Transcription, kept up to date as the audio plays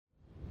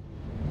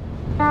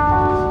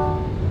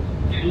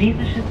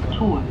Schlesisches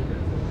Tor.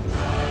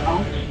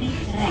 Ausstieg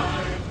rechts.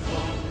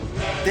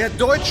 Der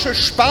deutsche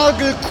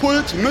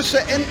Spargelkult müsse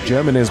enden.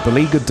 Germany's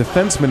beleaguered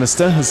defense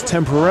minister has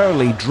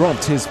temporarily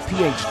dropped his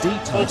PhD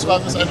title.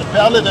 Volkswagen ist eine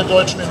Perle der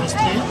deutschen Industrie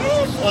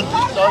und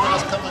ich glaube,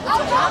 das kann man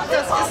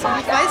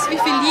Ich weiß, wie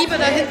viel Liebe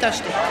dahinter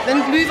steckt.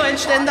 Wenn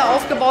Glühweinstände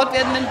aufgebaut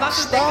werden, wenn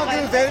Waffen...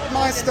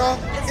 Spargel-Weltmeister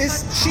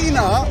ist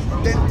China,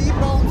 denn die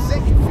bauen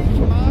 60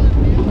 Mal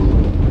mehr.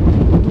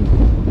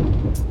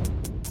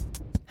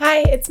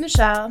 Hi, it's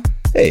Michelle.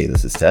 Hey,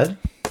 this is Ted.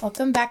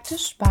 Welcome back to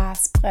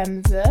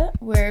Spaßbremse.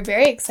 We're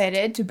very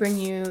excited to bring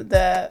you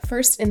the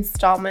first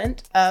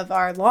installment of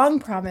our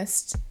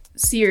long-promised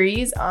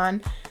series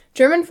on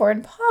German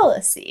foreign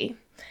policy.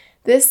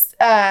 This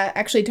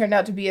actually turned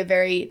out to be a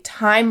very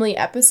timely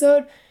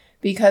episode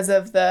because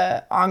of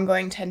the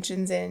ongoing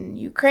tensions in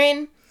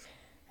Ukraine,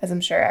 as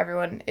I'm sure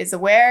everyone is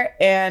aware.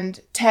 And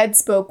Ted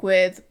spoke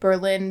with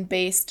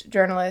Berlin-based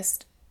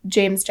journalist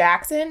James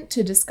Jackson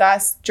to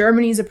discuss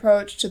Germany's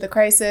approach to the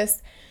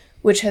crisis,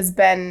 which has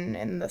been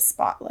in the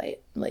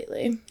spotlight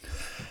lately.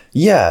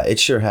 Yeah, it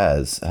sure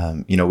has.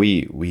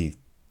 We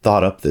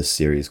thought up this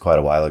series quite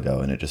a while ago,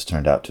 and it just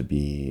turned out to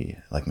be,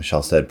 like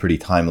Michelle said, pretty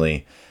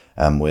timely.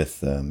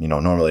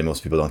 Normally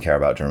most people don't care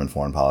about German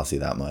foreign policy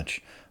that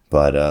much.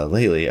 But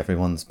lately,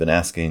 everyone's been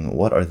asking,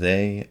 what are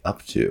they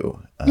up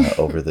to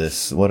over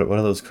this? What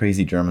are those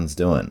crazy Germans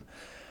doing?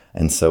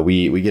 And so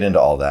we get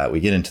into all that. We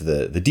get into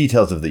the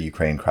details of the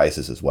Ukraine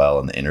crisis as well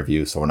in the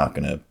interview, so we're not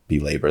going to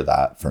belabor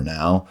that for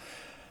now.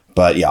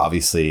 But yeah,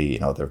 obviously,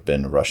 there have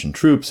been Russian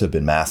troops have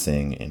been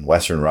massing in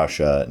Western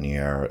Russia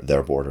near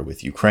their border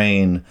with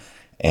Ukraine,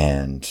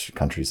 and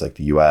countries like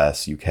the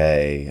US,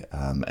 UK,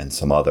 and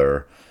some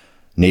other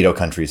NATO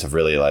countries have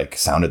really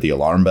sounded the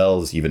alarm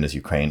bells, even as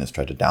Ukraine has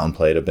tried to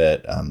downplay it a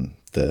bit.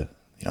 The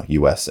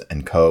US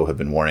and co have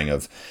been warning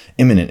of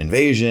imminent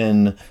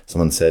invasion.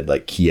 Someone said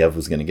Kiev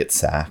was going to get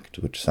sacked,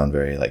 which sounds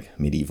very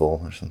medieval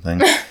or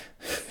something.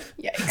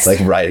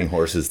 Yikes. Riding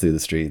horses through the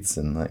streets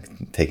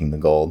and taking the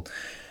gold.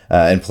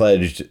 And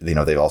pledged,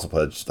 they've also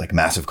pledged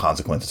massive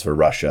consequences for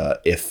Russia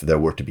if there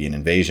were to be an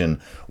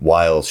invasion,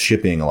 while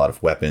shipping a lot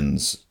of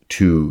weapons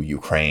to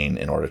Ukraine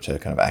in order to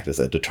kind of act as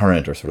a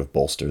deterrent or sort of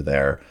bolster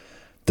their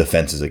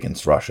defenses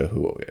against Russia,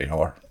 who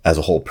are as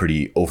a whole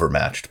pretty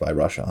overmatched by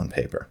Russia on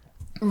paper.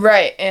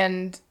 Right.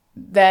 And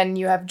then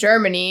you have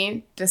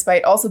Germany,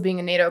 despite also being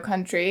a NATO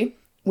country,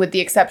 with the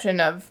exception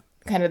of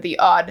kind of the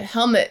odd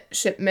helmet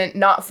shipment,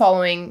 not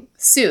following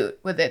suit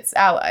with its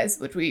allies,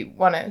 which we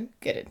want to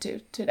get into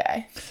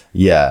today.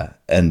 Yeah,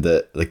 and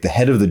the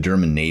head of the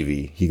German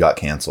Navy, he got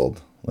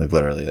canceled.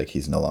 Literally,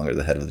 he's no longer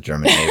the head of the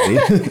German Navy.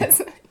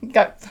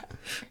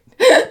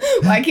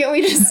 Why can't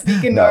we just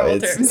speak in normal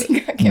terms?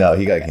 He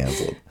got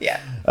canceled. Yeah.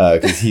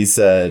 Because he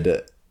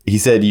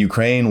said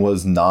Ukraine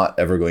was not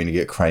ever going to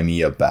get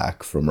Crimea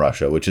back from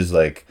Russia, which is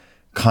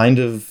kind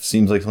of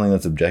seems like something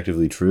that's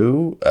objectively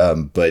true,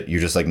 but you're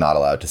just not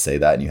allowed to say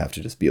that, and you have to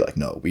just be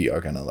no, we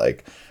are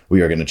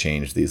gonna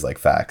change these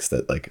facts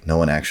that no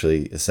one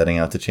actually is setting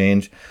out to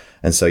change.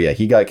 And so yeah,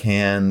 he got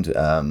canned.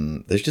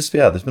 There's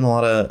been a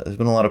lot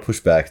of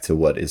pushback to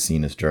what is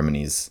seen as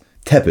Germany's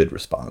tepid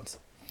response.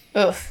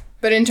 Oof.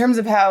 But in terms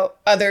of how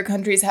other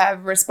countries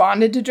have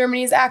responded to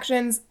Germany's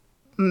actions,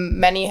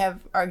 many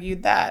have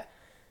argued that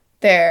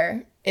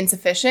they're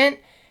insufficient.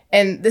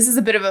 And this is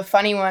a bit of a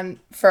funny one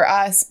for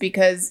us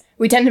because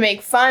we tend to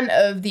make fun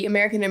of the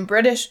American and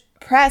British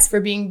press for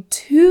being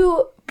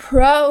too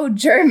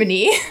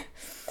pro-Germany.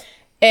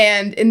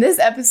 And in this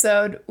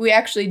episode, we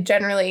actually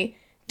generally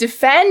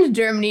defend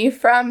Germany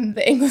from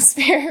the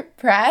Anglosphere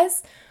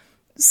press.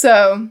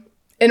 So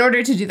in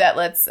order to do that,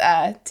 let's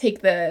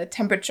take the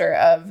temperature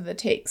of the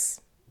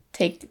takes.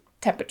 Take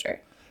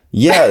temperature.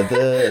 Yeah,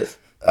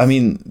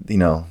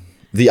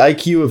 the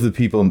IQ of the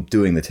people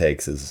doing the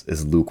takes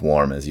is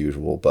lukewarm as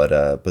usual,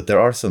 but there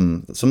are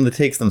some of the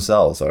takes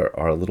themselves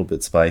are a little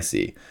bit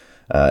spicy.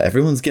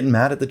 Everyone's getting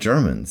mad at the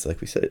Germans,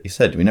 like you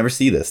said. We never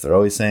see this. They're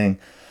always saying,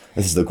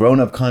 "This is the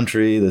grown-up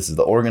country. This is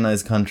the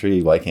organized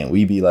country. Why can't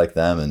we be like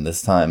them?" And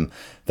this time,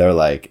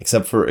 they're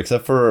except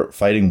for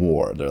fighting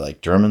war, they're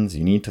Germans,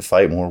 you need to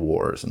fight more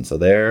wars, and so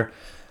they're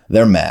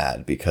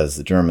mad because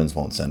the Germans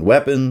won't send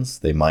weapons.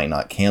 They might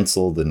not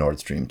cancel the Nord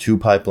Stream 2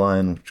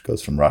 pipeline, which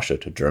goes from Russia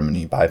to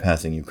Germany,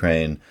 bypassing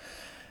Ukraine.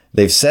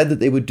 They've said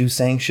that they would do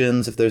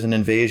sanctions if there's an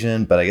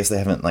invasion, but I guess they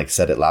haven't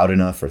said it loud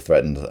enough or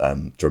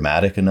threatened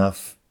dramatic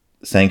enough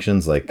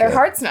sanctions. Their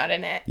heart's not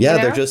in it.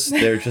 Yeah,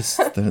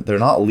 they're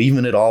not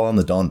leaving it all on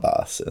the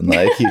Donbass, and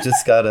you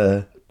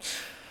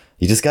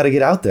just gotta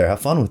get out there,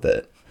 have fun with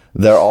it.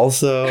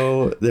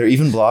 They're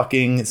even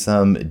blocking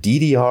some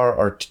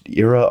DDR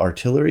era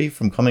artillery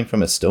from coming from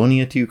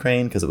Estonia to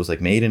Ukraine because it was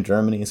made in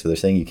Germany. So they're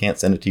saying you can't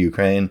send it to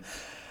Ukraine.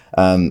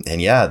 And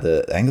yeah,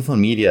 the Anglophone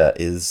media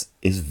is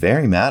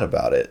very mad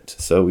about it.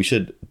 So we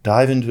should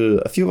dive into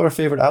a few of our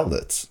favorite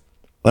outlets.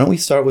 Why don't we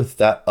start with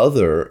that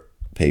other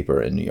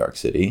paper in New York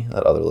City,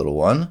 that other little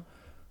one?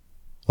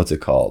 What's it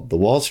called? The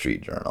Wall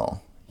Street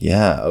Journal.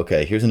 Yeah,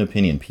 okay, here's an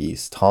opinion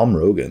piece. Tom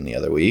Rogan the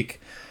other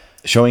week.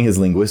 showing his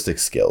linguistic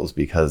skills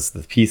because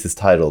the piece is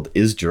titled,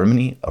 "Is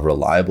Germany a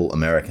Reliable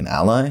American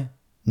Ally?"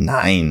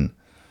 9.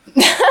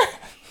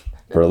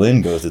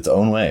 Berlin goes its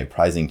own way,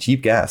 prizing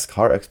cheap gas,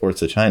 car exports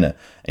to China,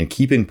 and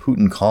keeping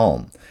Putin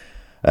calm.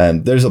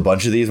 And there's a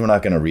bunch of these. We're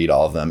not going to read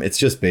all of them. It's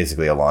just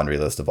basically a laundry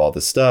list of all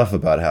this stuff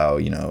about how,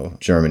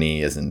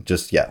 Germany isn't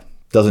just,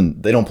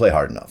 they don't play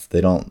hard enough.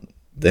 They don't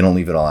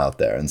leave it all out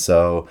there. And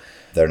so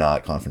they're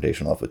not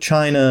confrontational enough with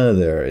China.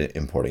 They're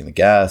importing the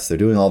gas. They're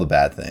doing all the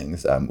bad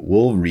things.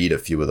 We'll read a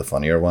few of the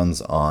funnier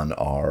ones on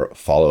our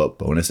follow-up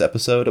bonus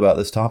episode about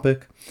this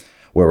topic,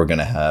 where we're going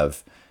to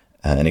have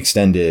an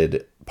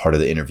extended part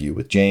of the interview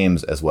with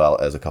James, as well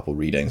as a couple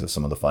readings of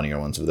some of the funnier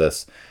ones of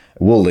this.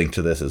 We'll link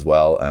to this as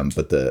well.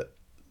 But the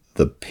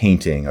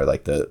painting, or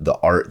like the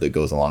art that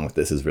goes along with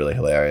this, is really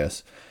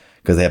hilarious,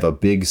 because they have a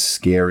big,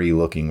 scary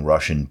looking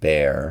Russian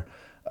bear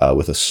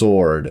with a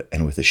sword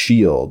and with a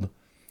shield.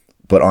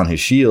 But on his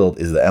shield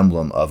is the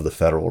emblem of the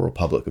Federal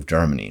Republic of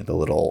Germany,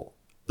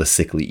 the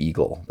sickly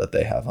eagle that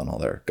they have on all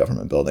their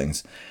government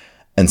buildings.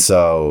 And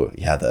so,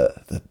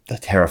 the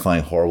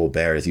terrifying, horrible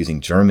bear is using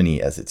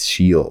Germany as its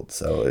shield.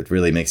 So it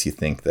really makes you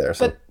think there.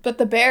 So, but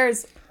the bear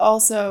is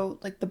also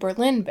like the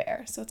Berlin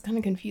bear, so it's kind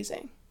of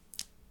confusing.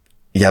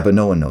 Yeah, but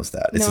no one knows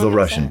that. It's the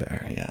Russian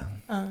bear. Yeah.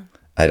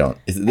 I don't.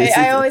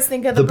 I always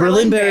think of the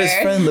Berlin bear. Is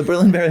friendly. The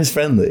Berlin bear is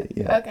friendly.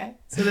 Yeah. Okay.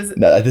 So this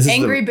is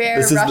angry bear,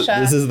 Russia.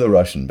 This is the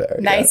Russian bear.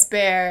 Nice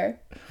bear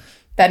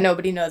that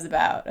nobody knows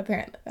about,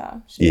 apparently.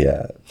 Oh,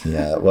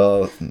 yeah.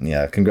 Well,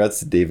 congrats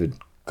to David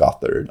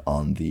Gothard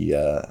on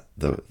the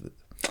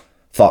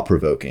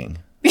thought-provoking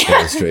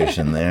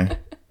illustration there.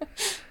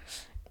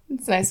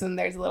 It's nice when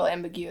there's a little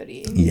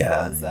ambiguity in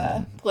those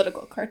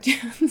political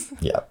cartoons.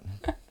 Yeah.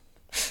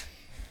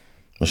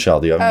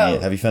 Michelle, do you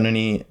have you found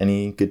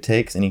any good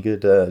takes? Any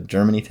good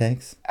Germany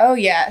takes? Oh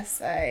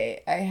yes,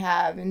 I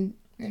have.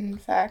 In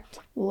fact,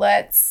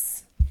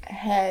 let's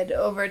head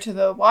over to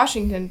the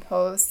Washington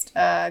Post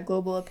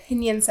global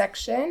opinion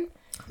section.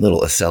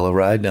 Little Acela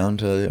ride down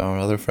to our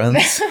other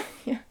friends.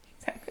 Yeah,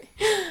 exactly.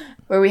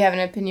 Where we have an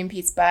opinion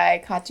piece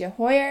by Katja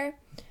Hoyer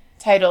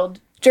titled,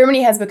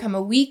 "Germany has become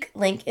a weak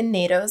link in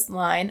NATO's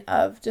line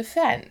of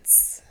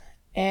defense."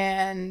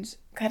 And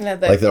kind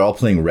of like they're all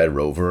playing Red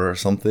Rover or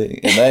something,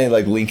 and they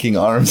like linking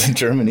arms in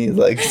Germany.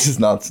 Like, it's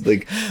just not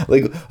like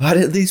how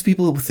do these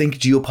people think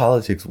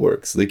geopolitics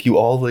works? Like, you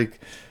all like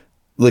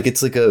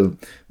it's like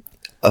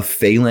a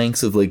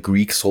phalanx of like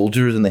Greek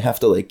soldiers, and they have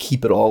to like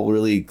keep it all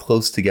really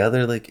close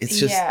together. Like, it's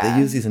just they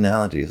use these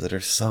analogies that are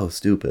so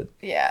stupid.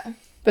 Yeah,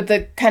 but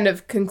the kind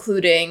of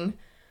concluding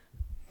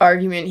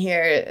argument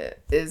here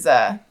is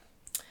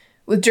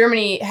with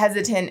Germany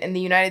hesitant and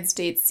the United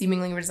States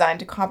seemingly resigned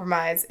to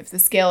compromise if the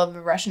scale of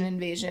the Russian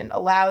invasion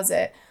allows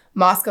it,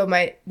 Moscow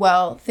might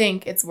well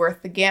think it's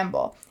worth the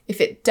gamble. If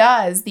it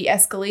does, the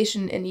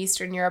escalation in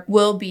Eastern Europe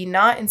will be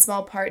not in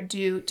small part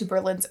due to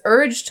Berlin's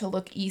urge to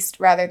look east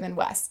rather than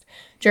west.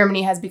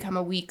 Germany has become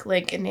a weak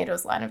link in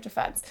NATO's line of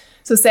defense.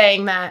 So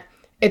saying that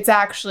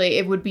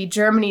it would be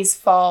Germany's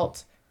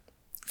fault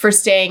for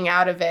staying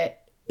out of it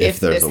if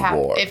there's a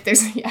war.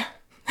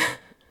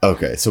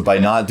 Okay, so by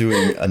not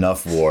doing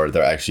enough war,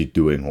 they're actually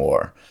doing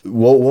war.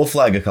 We'll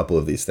flag a couple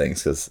of these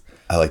things because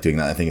I like doing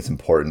that. I think it's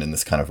important in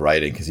this kind of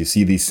writing because you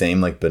see these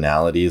same like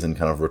banalities and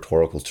kind of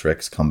rhetorical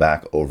tricks come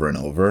back over and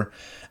over.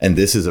 And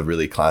this is a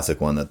really classic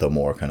one that the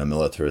more kind of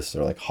militarist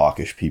or like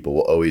hawkish people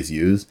will always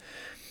use,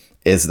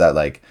 is that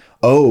like,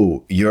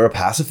 oh, you're a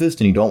pacifist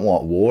and you don't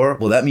want war?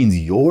 Well, that means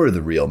you're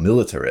the real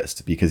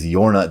militarist because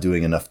you're not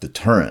doing enough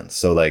deterrence.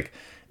 So like,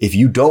 if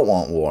you don't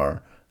want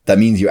war, that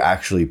means you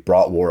actually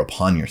brought war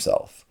upon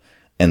yourself.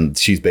 And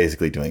she's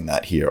basically doing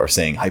that here, or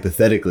saying,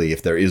 hypothetically,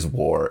 if there is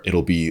war,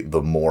 it'll be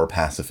the more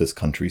pacifist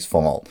country's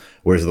fault.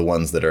 Whereas the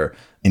ones that are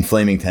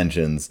inflaming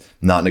tensions,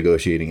 not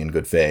negotiating in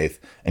good faith,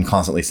 and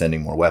constantly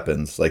sending more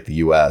weapons, like the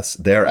US,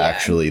 they're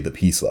actually the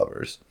peace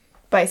lovers.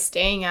 By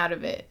staying out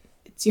of it,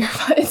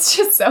 it's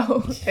just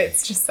so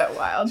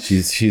wild.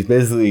 She's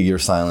basically, your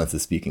silence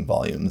is speaking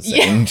volumes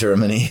in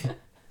Germany.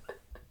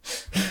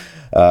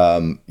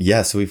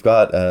 So we've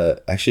got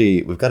a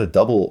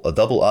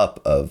double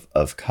up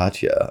of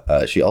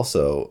Katja. She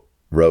also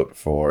wrote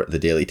for the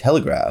Daily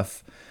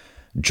Telegraph,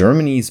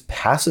 "Germany's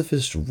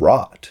pacifist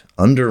rot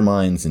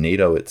undermines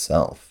NATO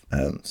itself."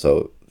 A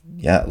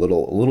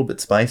little bit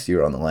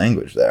spicier on the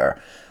language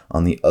there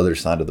on the other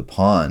side of the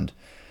pond.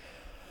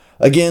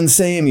 Again,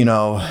 same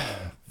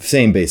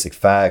basic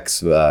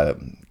facts.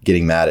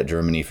 Getting mad at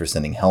Germany for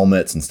sending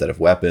helmets instead of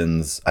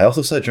weapons. I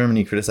also saw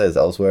Germany criticized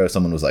elsewhere.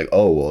 Someone was like,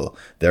 oh, well,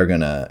 they're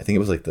gonna, I think it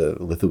was like the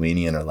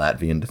Lithuanian or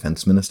Latvian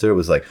defense minister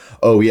was like,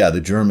 oh yeah, the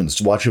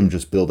Germans, watch them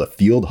just build a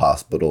field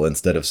hospital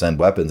instead of send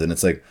weapons. And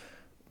it's like,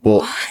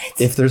 well,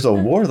 if there's a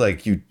war,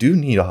 like you do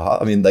need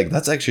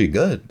that's actually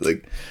good.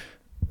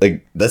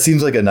 Like that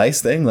seems like a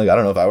nice thing. Like, I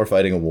don't know, if I were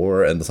fighting a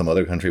war and some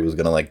other country was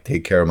gonna like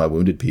take care of my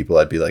wounded people,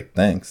 I'd be like,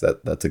 thanks,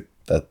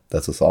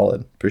 that's a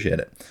solid, appreciate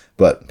it.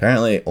 But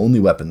apparently only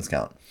weapons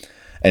count.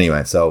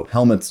 Anyway, so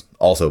helmets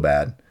also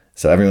bad.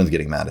 So everyone's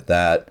getting mad at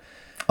that.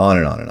 On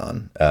and on and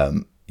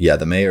on. yeah,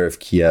 the mayor of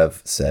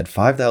Kiev said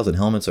 5,000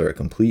 helmets are a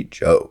complete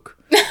joke.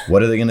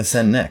 What are they going to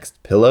send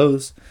next?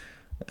 Pillows?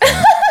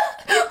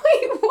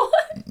 Wait,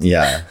 what?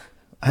 Yeah.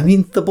 I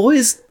mean, the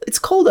boys, it's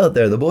cold out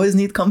there. The boys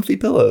need comfy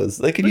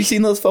pillows. Like, have you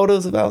seen those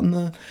photos of out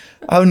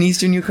in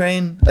eastern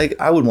Ukraine? Like,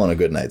 I would want a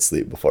good night's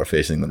sleep before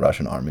facing the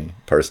Russian army,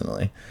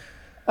 personally.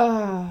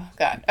 Oh,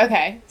 God.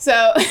 Okay.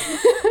 So.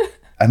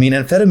 I mean,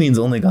 amphetamines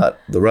only got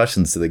the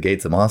Russians to the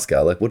gates of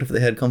Moscow. Like, what if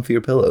they had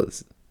comfier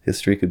pillows?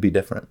 History could be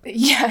different.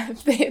 Yeah,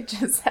 if they had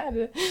just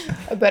had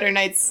a better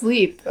night's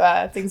sleep,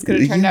 things could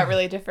have turned out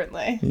really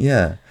differently.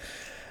 Yeah.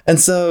 And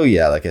so,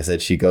 yeah, like I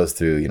said, she goes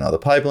through, you know, the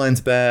pipeline's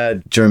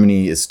bad.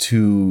 Germany is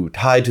too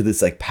tied to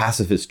this like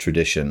pacifist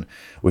tradition,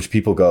 which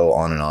people go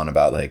on and on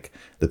about, like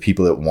the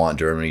people that want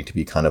Germany to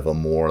be kind of a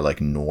more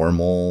like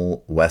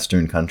normal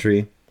Western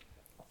country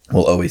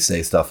will always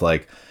say stuff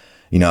like,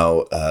 you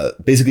know,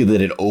 basically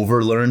that it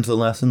overlearned the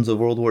lessons of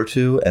World War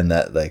II and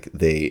that like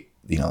they,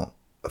 you know,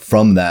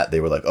 from that they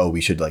were like, oh, we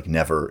should like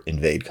never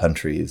invade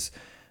countries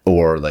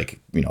or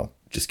like, you know,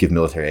 just give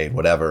military aid,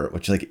 whatever,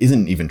 which like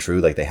isn't even true.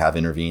 Like they have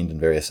intervened in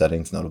various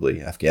settings,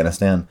 notably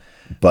Afghanistan.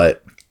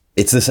 But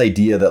it's this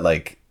idea that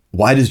like,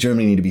 why does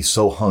Germany need to be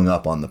so hung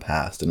up on the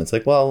past? And it's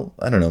like, well,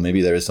 I don't know,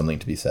 maybe there is something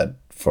to be said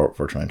for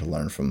trying to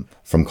learn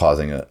from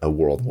causing a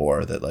world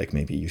war, that like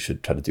maybe you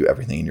should try to do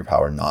everything in your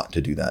power not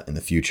to do that in the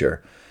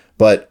future.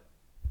 But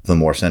the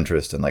more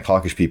centrist and like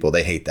hawkish people,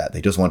 they hate that.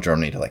 They just want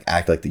Germany to like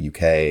act like the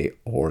UK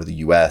or the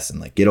US and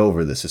like get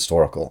over this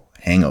historical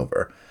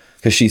hangover.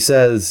 Because she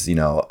says, you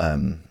know,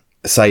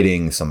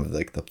 citing some of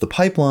like the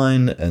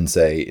pipeline and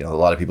say, you know, a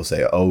lot of people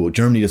say, oh,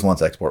 Germany just wants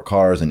to export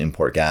cars and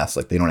import gas.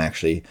 Like they don't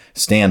actually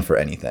stand for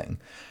anything.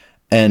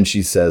 And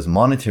she says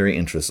monetary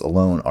interests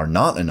alone are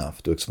not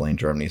enough to explain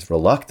Germany's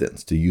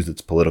reluctance to use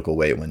its political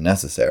weight when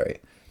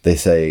necessary. They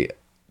say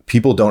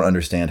people don't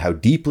understand how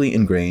deeply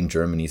ingrained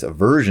Germany's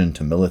aversion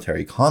to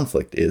military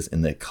conflict is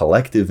in the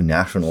collective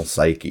national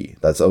psyche.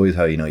 That's always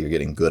how you know you're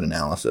getting good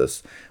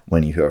analysis,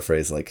 when you hear a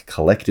phrase like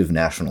collective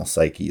national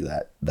psyche,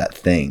 that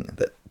thing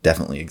that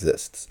definitely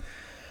exists.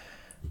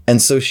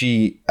 And so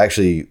she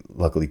actually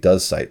luckily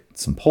does cite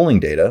some polling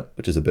data,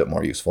 which is a bit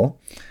more useful.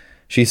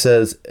 She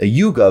says a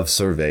YouGov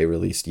survey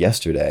released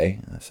yesterday,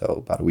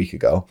 so about a week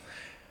ago,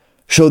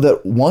 showed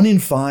that 1 in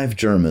 5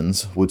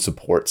 Germans would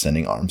support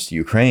sending arms to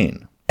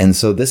Ukraine. And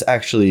so this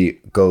actually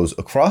goes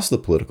across the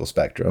political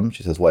spectrum.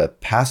 She says while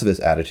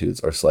pacifist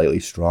attitudes are slightly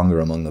stronger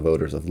among the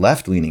voters of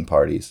left-leaning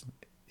parties,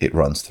 it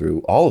runs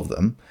through all of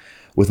them,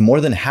 with more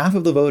than half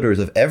of the voters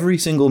of every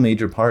single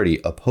major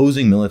party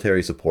opposing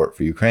military support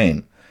for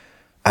Ukraine.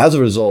 As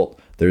a result,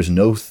 there's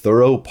no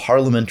thorough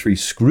parliamentary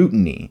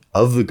scrutiny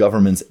of the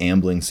government's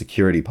ambling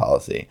security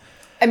policy.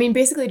 I mean,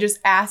 basically just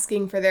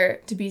asking for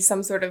there to be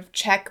some sort of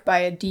check by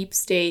a deep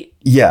state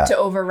to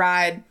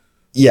override.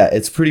 Yeah,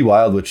 it's pretty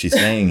wild what she's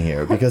saying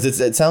here, because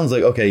it sounds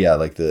like, okay, yeah,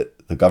 like the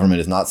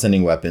government is not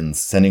sending weapons.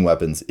 Sending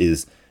weapons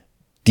is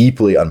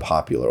deeply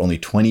unpopular. Only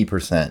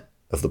 20%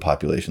 of the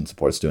population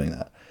supports doing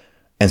that.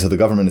 And so the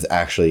government is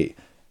actually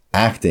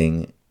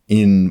acting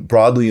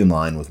broadly in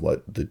line with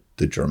what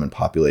the German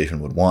population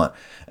would want.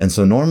 And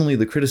so normally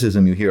the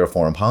criticism you hear of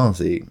foreign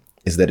policy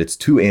is that it's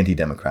too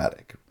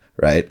anti-democratic,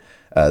 right?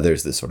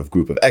 There's this sort of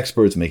group of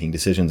experts making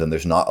decisions and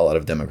there's not a lot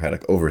of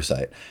democratic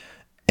oversight.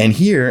 And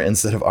here,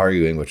 instead of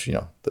arguing, which, you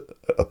know, the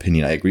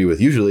opinion I agree with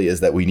usually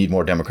is that we need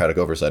more democratic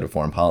oversight of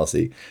foreign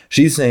policy,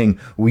 she's saying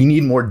we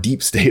need more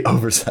deep state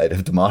oversight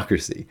of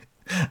democracy.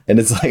 And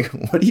it's like,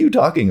 what are you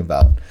talking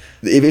about?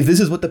 If this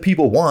is what the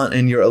people want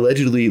and you're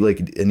allegedly like,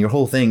 and your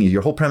whole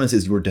premise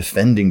is you're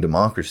defending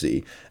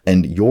democracy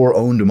and your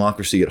own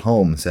democracy at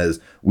home says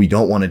we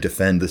don't want to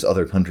defend this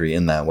other country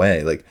in that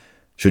way. Like,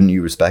 shouldn't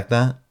you respect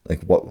that?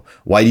 Like,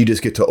 why do you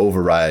just get to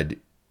override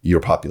your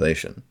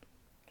population?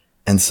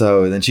 And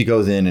so then she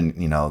goes in and,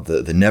 you know,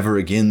 the never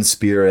again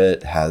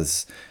spirit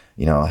has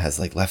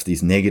like left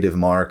these negative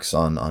marks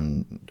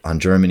on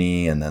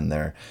Germany, and then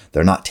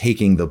they're not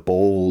taking the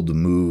bold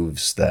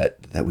moves that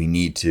we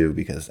need to,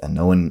 and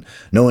no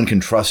one can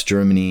trust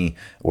Germany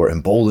or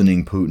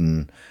emboldening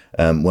Putin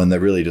when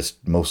they're really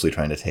just mostly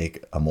trying to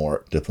take a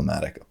more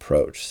diplomatic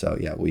approach. So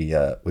yeah,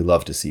 we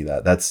love to see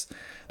that. That's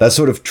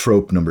sort of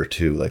trope number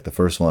 2. Like the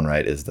first one,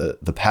 right, is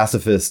the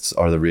pacifists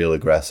are the real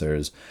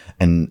aggressors,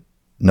 and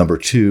number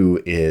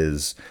 2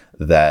 is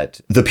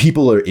that the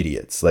people are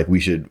idiots. Like we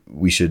should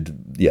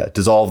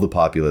dissolve the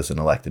populace and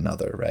elect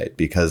another, right?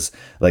 Because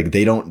like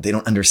they don't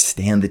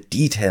understand the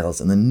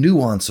details and the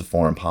nuance of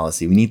foreign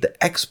policy. We need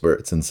the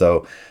experts. And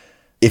so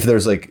if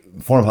there's like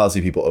foreign policy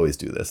people always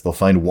do this, they'll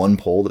find one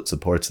poll that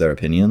supports their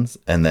opinions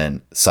and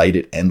then cite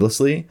it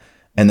endlessly.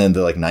 And then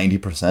the like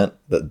 90%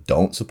 that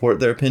don't support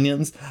their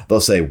opinions, they'll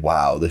say,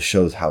 wow, this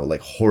shows how like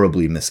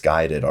horribly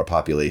misguided our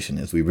population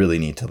is. We really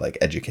need to like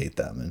educate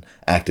them and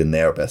act in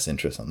their best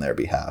interest on their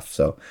behalf.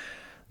 So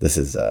this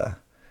is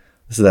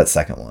that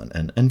second one,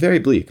 and very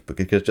bleak,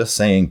 because just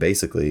saying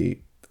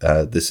basically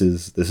this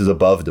is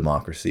above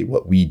democracy.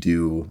 What we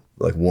do,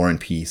 like war and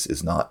peace,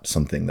 is not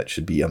something that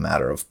should be a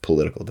matter of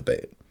political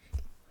debate.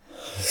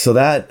 So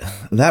that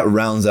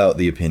rounds out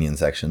the opinion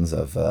sections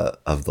of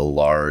the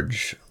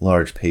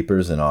large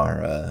papers in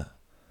our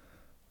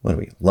what are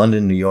we?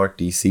 London, New York,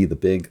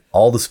 DC,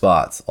 all the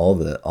spots, all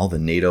the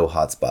NATO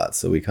hotspots.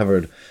 So we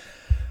covered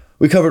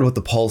what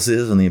the pulse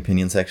is on the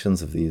opinion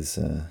sections of these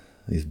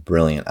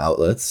brilliant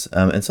outlets.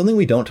 And something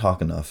we don't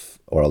talk enough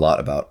or a lot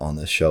about on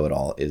this show at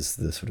all is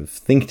the sort of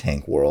think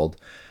tank world.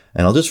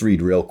 And I'll just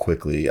read real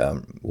quickly.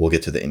 We'll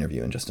get to the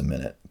interview in just a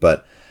minute,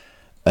 but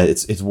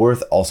it's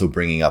worth also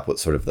bringing up what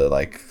sort of the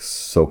like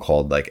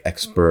so-called like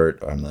expert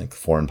or like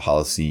foreign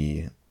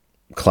policy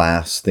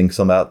class thinks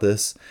about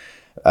this.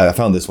 I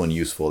found this one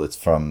useful. It's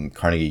from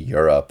Carnegie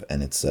Europe,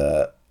 and it's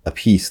a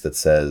piece that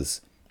says,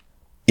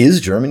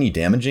 "Is Germany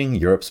damaging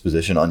Europe's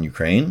position on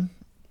Ukraine?"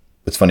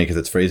 It's funny because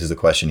it's phrased as a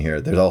question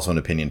here. There's also an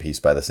opinion piece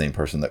by the same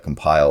person that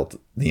compiled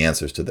the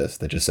answers to this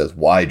that just says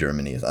why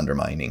Germany is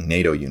undermining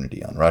NATO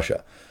unity on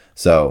Russia.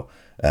 So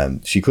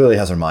she clearly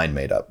has her mind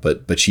made up,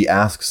 but she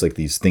asks like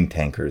these think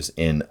tankers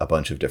in a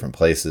bunch of different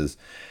places,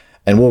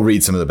 and we'll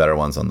read some of the better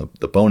ones on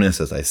the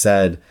bonus, as I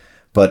said.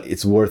 But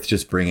it's worth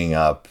just bringing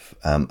up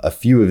a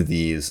few of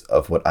these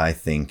of what I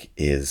think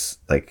is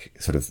like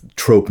sort of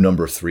trope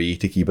number 3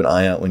 to keep an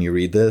eye out when you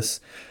read this,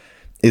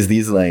 is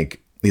these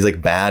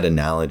bad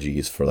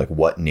analogies for like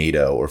what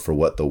NATO or for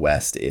what the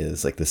West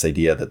is, like this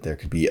idea that there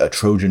could be a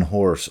Trojan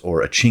horse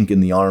or a chink in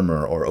the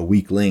armor or a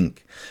weak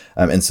link.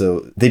 And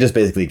so they just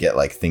basically get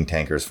like think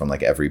tankers from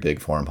like every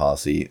big foreign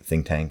policy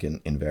think tank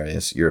in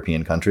various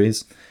European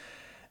countries.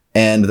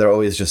 And they're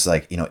always just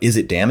like, is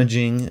it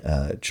damaging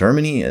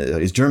Germany?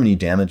 Is Germany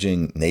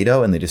damaging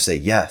NATO? And they just say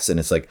yes. And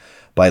it's like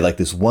by like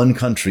this one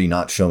country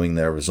not showing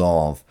their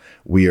resolve,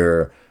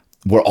 we're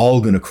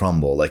all going to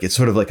crumble. Like it's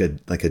sort of like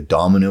a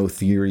domino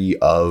theory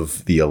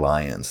of the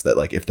alliance that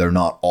like if they're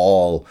not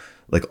all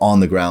like on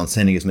the ground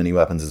sending as many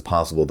weapons as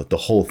possible, that the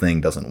whole thing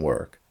doesn't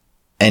work.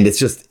 And it's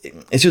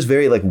just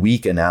very like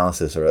weak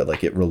analysis, or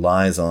like it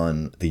relies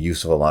on the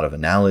use of a lot of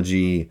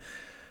analogy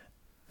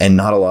and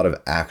not a lot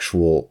of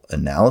actual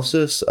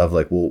analysis of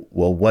like,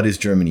 well, what is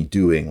Germany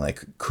doing?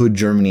 Like, could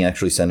Germany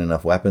actually send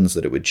enough weapons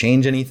that it would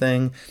change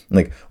anything?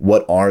 Like,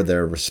 what are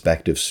their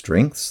respective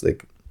strengths?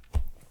 Like,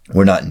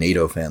 we're not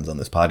NATO fans on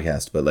this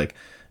podcast, but like,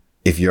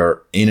 if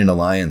you're in an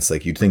alliance,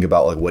 like you'd think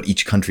about like what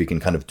each country can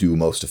kind of do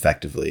most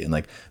effectively. And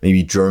like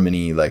maybe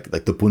Germany, like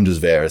the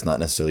Bundeswehr is not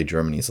necessarily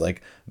Germany's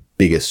like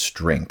biggest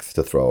strength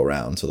to throw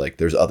around. So like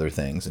there's other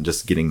things, and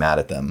just getting mad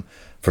at them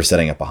for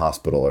setting up a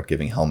hospital or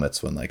giving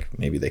helmets when like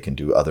maybe they can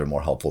do other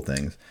more helpful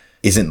things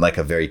isn't like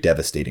a very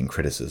devastating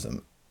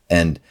criticism.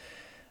 And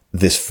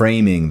this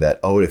framing that,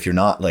 if you're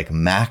not like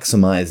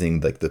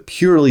maximizing like the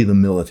purely the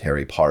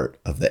military part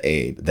of the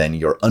aid, then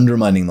you're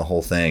undermining the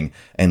whole thing.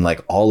 And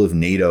like all of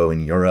NATO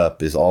and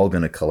Europe is all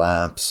going to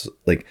collapse.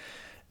 Like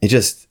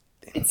it's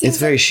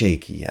very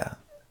shaky. Yeah.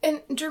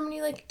 And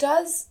Germany like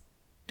does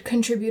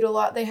contribute a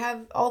lot. They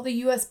have all the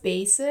US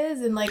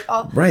bases and like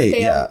all right.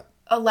 They Yeah.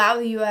 allow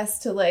the US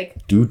to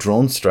like do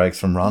drone strikes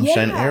from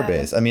Ramstein Air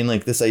Base. I mean,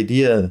 like this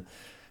idea,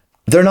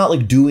 they're not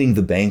like doing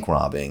the bank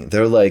robbing.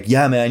 They're like,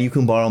 yeah, man, you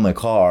can borrow my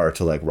car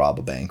to like rob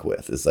a bank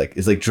with. It's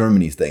like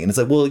Germany's thing. And it's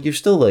like, well, you're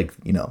still like,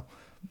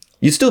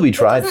 you'd still be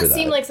tried for that. It doesn't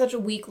seem like such a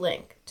weak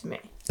link to me.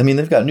 I mean,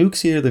 they've got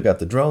nukes here. They've got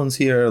the drones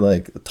here.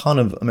 Like a ton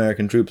of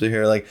American troops are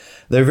here. Like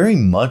they're very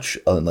much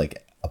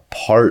like a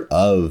part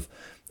of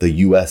the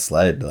US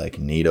led like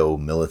NATO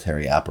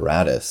military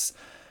apparatus.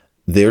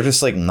 They're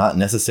just like not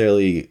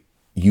necessarily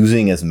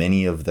using as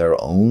many of their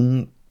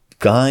own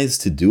guys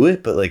to do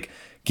it, but like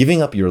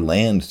giving up your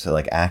land to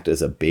like act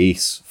as a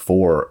base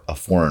for a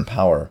foreign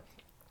power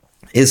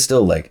is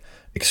still like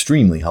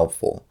extremely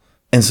helpful.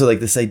 And so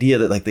like this idea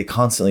that like they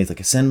constantly, it's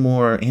like send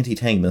more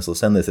anti-tank missiles,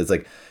 send this, it's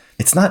like,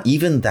 it's not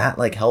even that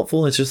like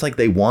helpful. It's just like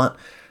they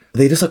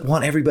just like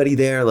want everybody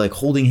there like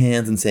holding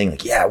hands and saying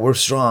like, yeah, we're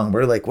strong.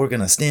 We're going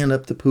to stand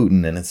up to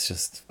Putin. And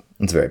it's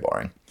very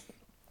boring.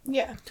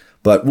 Yeah.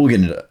 But we'll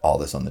get into all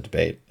this on the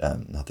debate.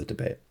 Not the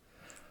debate.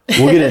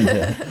 We'll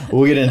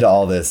get into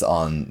all this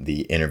on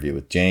the interview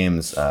with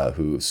James,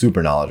 who's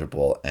super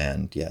knowledgeable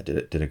and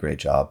did a great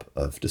job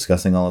of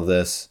discussing all of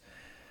this.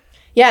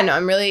 Yeah, no,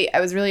 I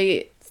was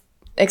really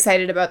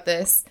excited about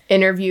this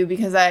interview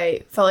because I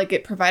felt like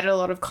it provided a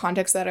lot of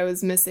context that I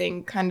was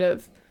missing, kind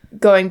of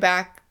going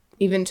back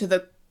even to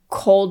the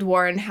Cold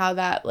War and how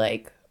that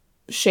like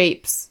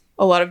shapes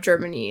a lot of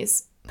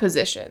Germany's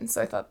position.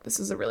 So I thought this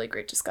was a really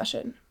great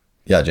discussion.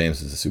 Yeah,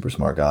 James is a super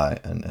smart guy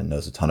and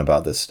knows a ton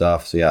about this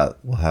stuff. So yeah,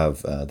 we'll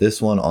have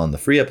this one on the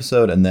free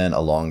episode and then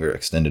a longer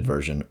extended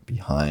version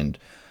behind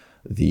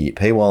the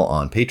paywall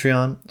on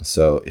Patreon.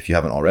 So if you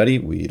haven't already,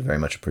 we'd very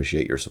much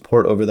appreciate your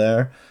support over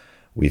there.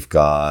 We've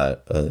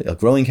got a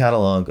growing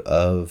catalog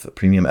of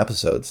premium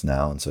episodes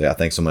now. And so yeah,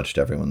 thanks so much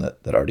to everyone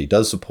that already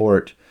does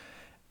support.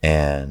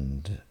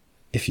 And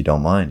if you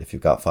don't mind, if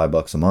you've got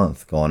 $5 a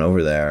month, go on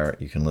over there.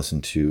 You can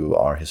listen to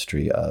our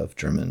history of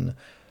German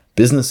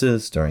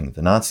businesses during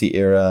the Nazi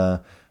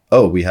era.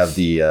 Oh, we have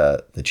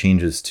the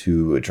changes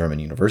to German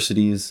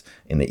universities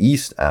in the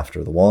East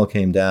after the wall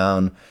came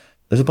down.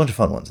 There's a bunch of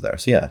fun ones there.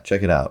 So yeah,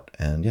 check it out.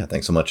 And yeah,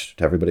 thanks so much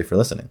to everybody for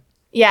listening.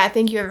 Yeah,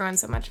 thank you everyone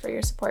so much for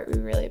your support. We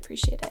really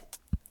appreciate it.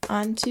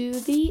 On to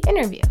the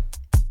interview.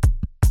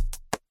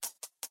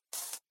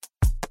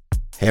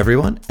 Hey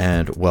everyone,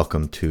 and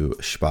welcome to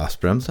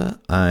Spaßbremse.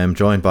 I'm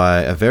joined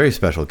by a very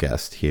special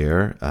guest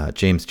here,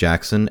 James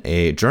Jackson,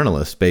 a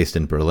journalist based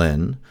in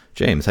Berlin.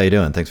 James, how you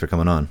doing? Thanks for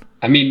coming on.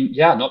 I mean,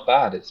 yeah, not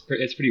bad. It's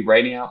pretty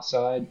rainy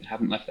outside.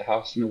 Haven't left the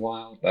house in a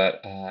while,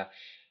 but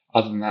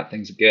other than that,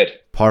 things are good.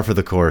 Par for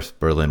the course,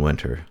 Berlin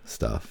winter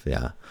stuff,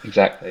 yeah.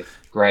 Exactly.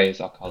 Grey is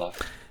our color.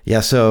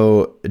 Yeah,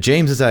 so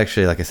James is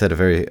actually, like I said, a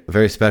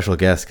very special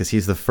guest because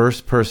he's the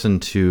first person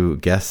to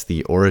guess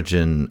the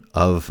origin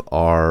of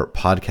our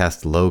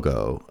podcast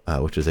logo,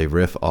 which is a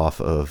riff off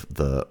of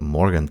the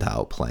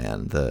Morgenthau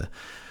Plan, the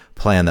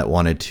plan that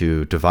wanted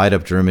to divide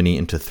up Germany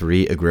into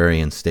 3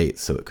 agrarian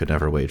states so it could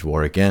never wage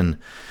war again.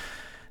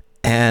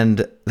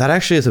 And that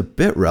actually is a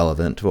bit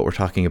relevant to what we're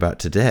talking about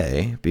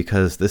today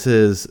because this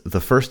is the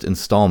first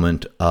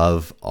installment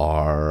of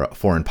our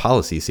foreign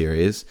policy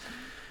series.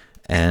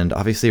 And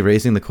obviously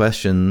raising the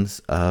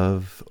questions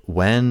of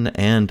when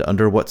and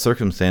under what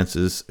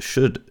circumstances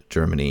should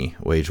Germany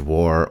wage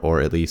war or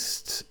at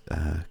least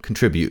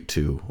contribute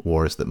to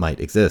wars that might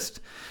exist.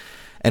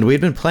 And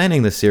we'd been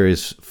planning this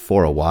series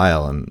for a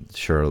while. I'm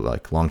sure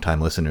like longtime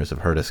listeners have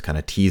heard us kind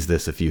of tease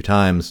this a few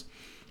times.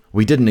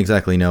 We didn't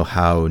exactly know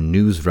how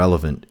news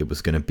relevant it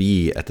was going to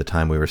be at the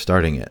time we were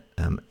starting it.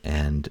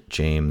 And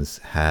James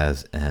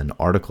has an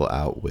article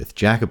out with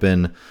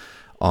Jacobin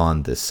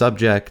on this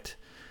subject.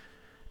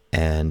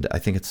 And I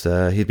think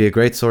he'd be a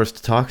great source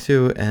to talk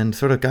to and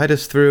sort of guide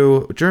us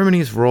through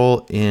Germany's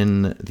role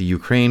in the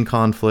Ukraine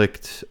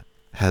conflict.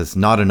 Has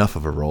not enough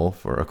of a role,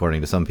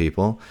 according to some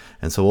people.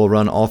 And so we'll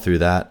run all through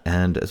that,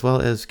 and as well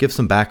as give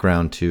some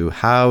background to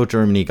how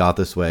Germany got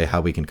this way,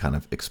 how we can kind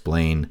of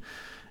explain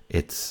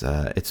its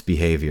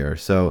behavior.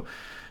 So,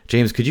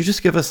 James, could you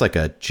just give us like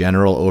a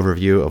general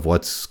overview of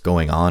what's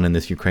going on in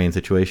this Ukraine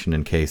situation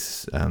in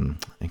case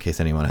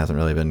anyone hasn't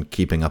really been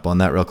keeping up on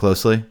that real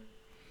closely?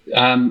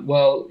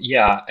 Well,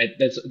 yeah,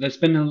 there's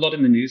been a lot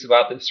in the news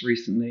about this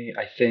recently.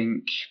 I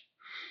think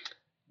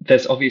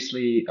there's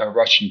obviously a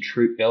Russian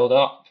troop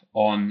buildup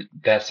on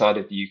their side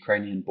of the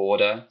Ukrainian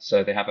border.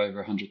 So they have over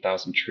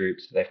 100,000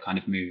 troops. They've kind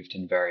of moved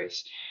in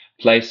various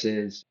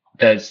places.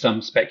 There's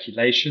some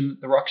speculation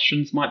that the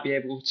Russians might be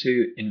able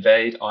to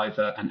invade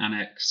and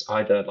annex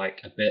either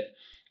like a bit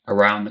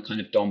around the kind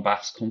of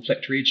Donbass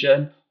conflict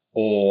region,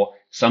 or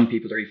some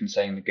people are even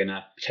saying they're going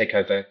to take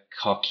over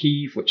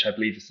Kharkiv, which I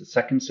believe is the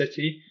second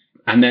city.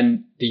 And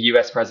then the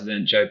US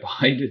President Joe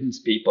Biden's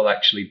people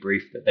actually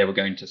briefed that they were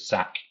going to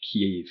sack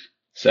Kyiv.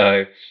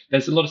 So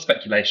there's a lot of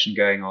speculation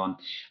going on,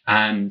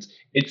 and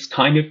it's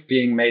kind of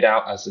being made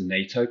out as a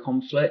NATO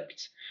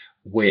conflict,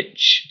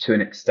 which to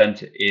an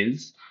extent it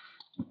is.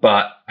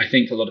 But I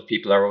think a lot of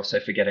people are also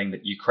forgetting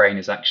that Ukraine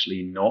is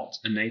actually not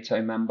a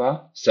NATO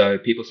member. So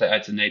people say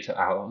it's a NATO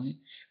ally,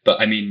 but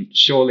I mean,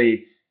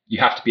 surely you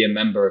have to be a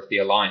member of the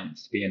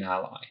alliance to be an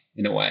ally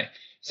in a way.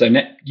 So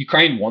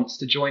Ukraine wants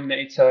to join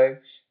NATO.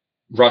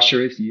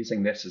 Russia is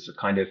using this as a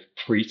kind of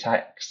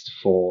pretext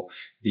for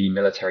the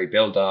military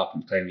buildup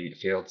and claiming it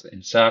feels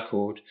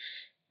encircled.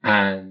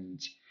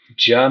 And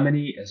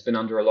Germany has been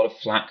under a lot of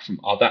flack from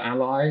other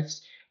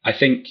allies. I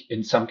think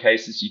in some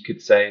cases you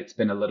could say it's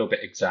been a little bit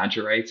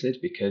exaggerated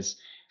because,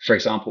 for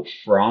example,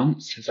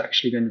 France has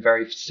actually been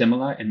very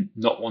similar in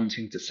not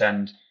wanting to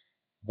send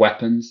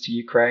weapons to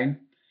Ukraine.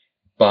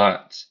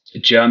 But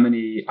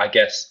Germany, I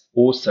guess,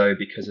 also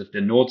because of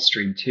the Nord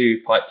Stream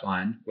 2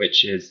 pipeline,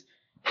 which is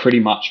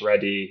pretty much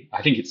ready.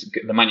 I think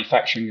the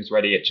manufacturing is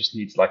ready. It just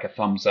needs like a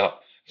thumbs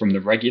up from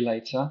the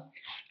regulator.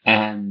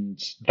 And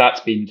that's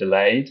been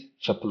delayed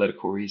for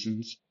political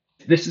reasons.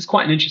 This is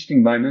quite an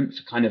interesting moment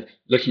for kind of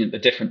looking at the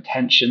different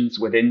tensions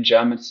within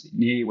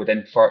Germany,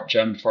 within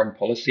German foreign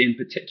policy in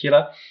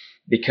particular,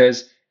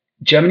 because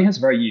Germany has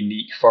a very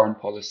unique foreign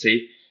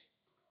policy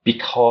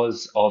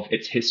because of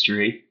its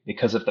history,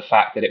 because of the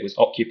fact that it was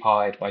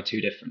occupied by 2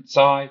 different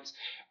sides,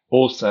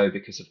 also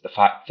because of the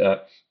fact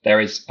that there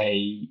is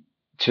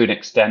to an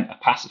extent, a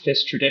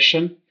pacifist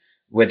tradition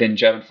within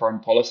German foreign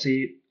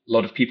policy. A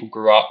lot of people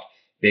grew up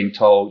being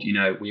told,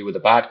 we were the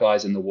bad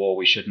guys in the war,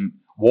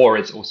 war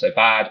is also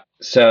bad.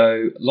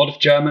 So a lot of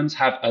Germans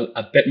have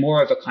a bit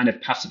more of a kind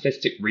of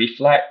pacifistic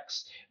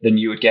reflex than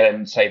you would get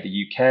in, say,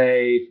 the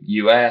UK,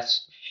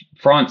 US,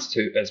 France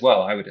too, as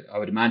well, I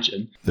would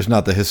imagine. There's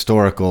not the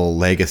historical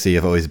legacy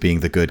of always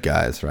being the good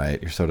guys,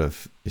 right? You're sort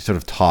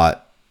of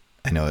taught,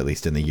 I know at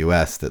least in the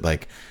US, that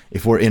like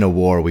if we're in a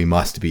war, we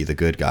must be the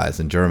good guys,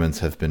 and Germans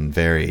have been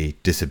very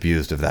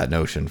disabused of that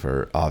notion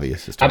for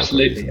obvious historical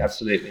reasons.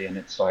 Absolutely, and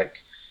it's like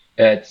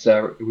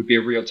it would be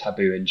a real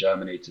taboo in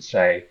Germany to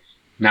say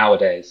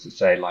nowadays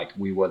like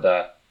we weren't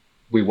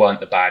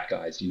the bad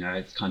guys.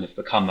 It's kind of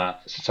become a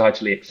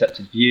societally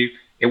accepted view.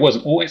 It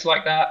wasn't always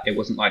like that. It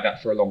wasn't like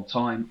that for a long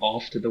time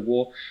after the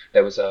war.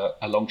 There was a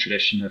long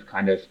tradition of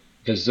kind of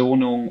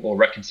Versöhnung or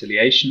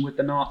reconciliation with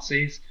the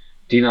Nazis.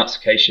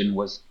 Denazification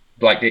was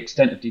like the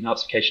extent of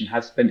denazification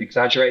has been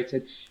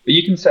exaggerated. But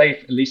you can say,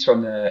 at least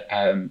from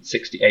the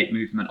 68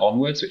 movement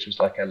onwards, which was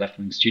like a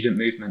left-wing student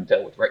movement,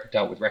 dealt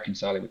with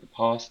reconciling with the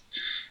past.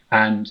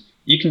 And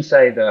you can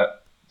say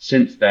that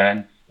since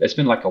then, there's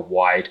been like a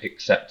wide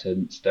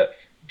acceptance that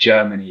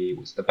Germany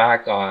was the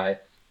bad guy,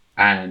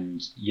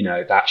 and, you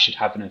know, that should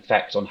have an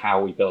effect on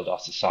how we build our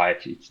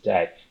society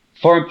today.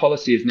 Foreign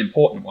policy is an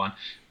important one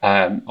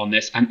on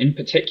this, and in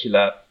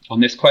particular on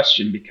this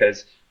question,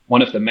 because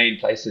one of the main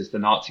places the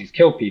Nazis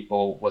killed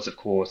people was, of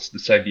course, the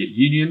Soviet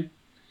Union.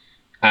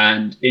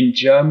 And in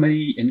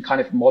Germany, in kind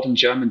of modern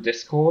German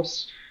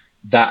discourse,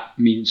 that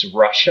means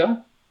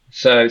Russia.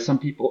 So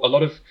a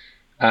lot of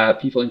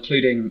people,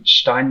 including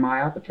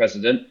Steinmeier, the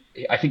president,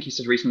 I think he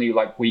said recently,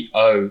 like, we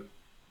owe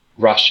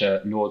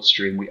Russia Nord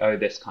Stream, we owe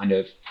this kind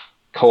of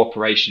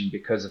cooperation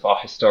because of our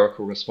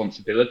historical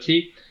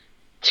responsibility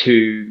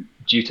due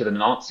to the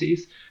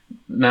Nazis.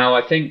 Now,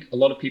 I think a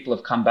lot of people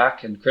have come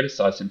back and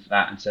criticized him for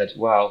that and said,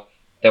 well,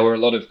 there were a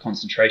lot of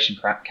concentration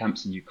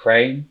camps in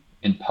Ukraine,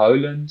 in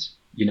Poland.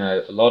 You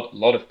know, a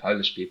lot of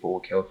Polish people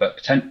were killed, but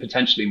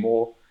potentially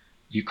more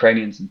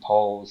Ukrainians and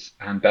Poles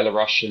and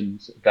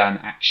Belarusians than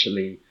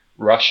actually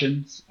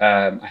Russians.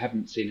 I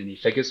haven't seen any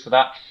figures for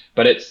that,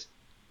 but it's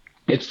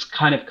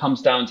kind of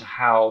comes down to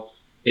how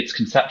it's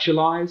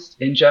conceptualized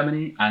in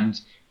Germany. And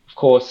of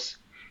course,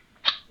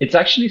 it's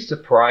actually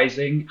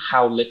surprising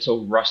how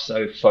little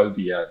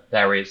Russophobia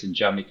there is in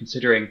Germany,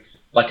 considering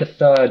like a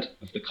third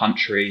of the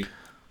country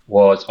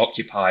was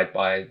occupied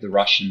by the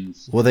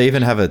Russians. Well, they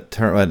even have a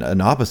term,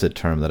 an opposite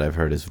term that I've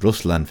heard is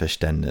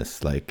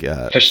Russlandverständnis, like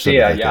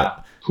Verstehe, like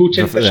yeah.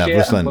 Putin verstehe and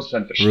Russland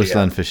verstehe.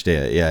 Russland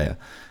verstehe, yeah.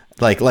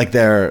 Like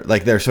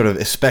they're sort of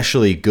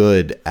especially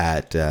good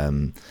at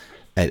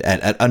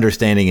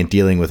understanding and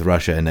dealing with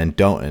Russia, and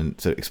then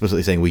so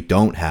explicitly saying we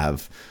don't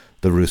have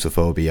the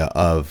Russophobia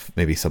of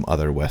maybe some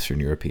other Western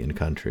European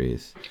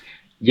countries.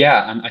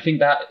 Yeah, and I think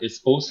that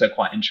is also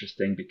quite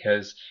interesting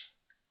because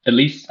at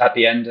least at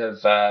the end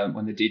of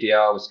when the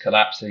DDR was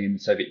collapsing and the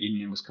Soviet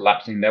Union was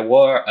collapsing, there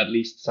were at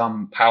least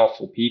some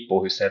powerful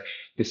people who said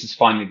this is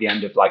finally the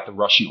end of like the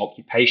Russian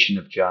occupation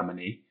of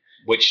Germany,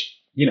 which,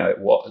 you know, it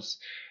was.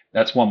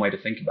 That's one way to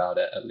think about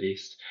it, at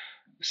least.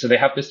 So they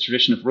have this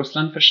tradition of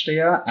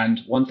Russlandversteher,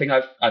 and one thing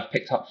I've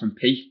picked up from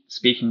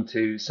speaking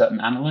to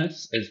certain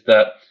analysts is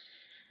that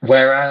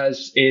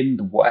whereas in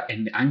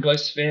the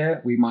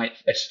Anglosphere we might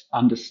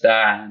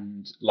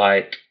understand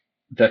like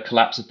the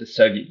collapse of the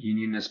Soviet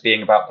Union as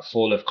being about the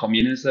fall of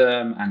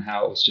communism and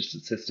how it was just a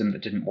system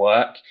that didn't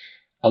work,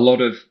 a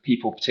lot of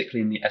people,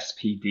 particularly in the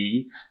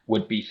SPD,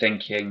 would be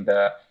thinking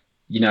that,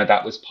 you know,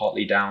 that was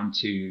partly down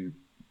to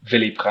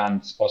Willy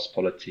Brandt's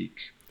Ostpolitik.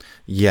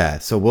 Yeah,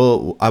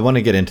 so I want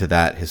to get into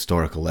that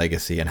historical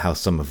legacy and how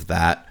some of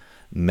that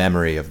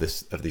memory of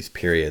these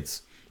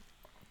periods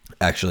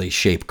actually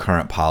shape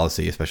current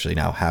policy, especially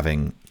now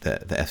having the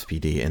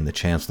SPD in the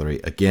chancellery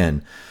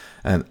again.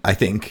 And I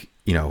think,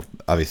 you know,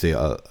 obviously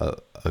a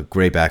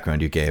great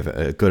background you gave,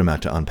 a good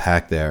amount to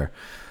unpack there.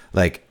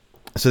 Like,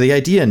 so the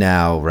idea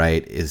now,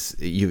 right, is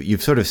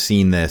you've sort of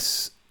seen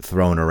this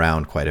thrown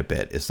around quite a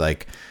bit. It's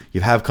like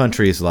you have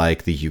countries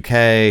like the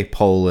UK,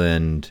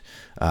 Poland,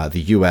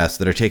 the US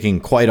that are taking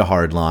quite a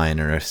hard line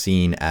and are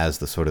seen as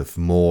the sort of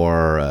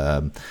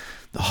more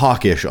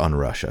hawkish on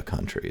Russia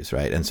countries,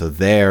 right? And so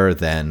they're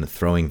then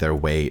throwing their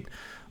weight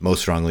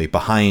most strongly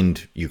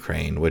behind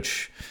Ukraine,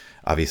 which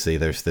obviously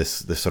there's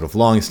this sort of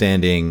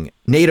long-standing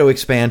NATO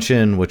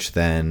expansion, which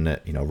then,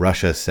 you know,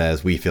 Russia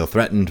says we feel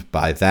threatened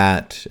by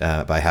that,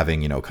 by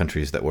having, you know,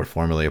 countries that were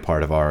formerly a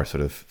part of our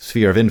sort of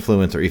sphere of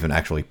influence or even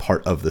actually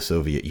part of the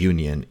Soviet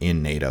Union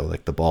in NATO,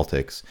 like the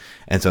Baltics.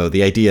 And so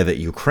the idea that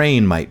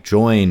Ukraine might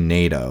join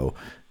NATO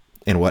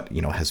in what,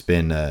 you know, has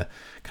been a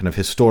kind of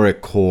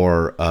historic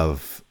core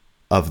of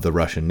the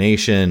Russian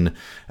nation.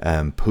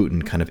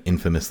 Putin kind of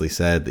infamously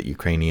said that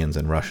Ukrainians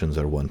and Russians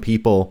are one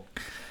people.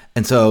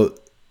 And so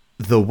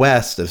the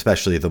West,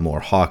 especially the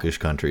more hawkish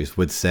countries,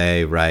 would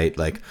say, right,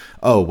 like,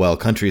 oh, well,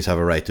 countries have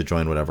a right to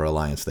join whatever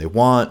alliance they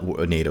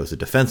want. NATO is a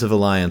defensive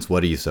alliance.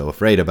 What are you so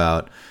afraid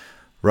about?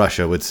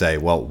 Russia would say,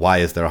 well, why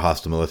is there a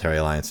hostile military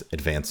alliance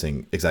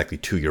advancing exactly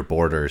to your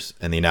borders?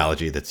 And the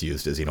analogy that's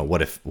used is, you know,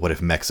 what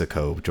if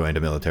Mexico joined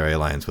a military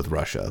alliance with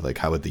Russia? Like,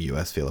 how would the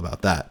U.S. feel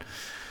about that?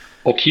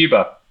 Or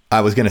Cuba. I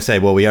was going to say,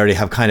 well, we already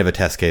have kind of a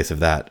test case of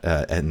that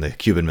in the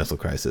Cuban Missile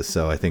Crisis.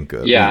 So I think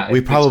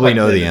we probably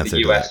know the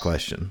answer to that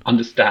question.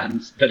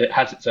 Understands that it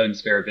has its own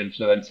sphere of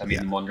influence. I mean,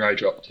 the Monroe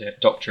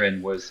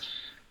Doctrine was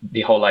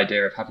the whole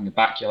idea of having a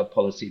backyard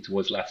policy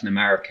towards Latin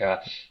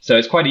America. So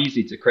it's quite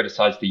easy to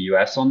criticize the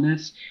US on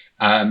this.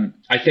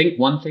 I think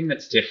one thing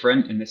that's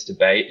different in this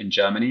debate in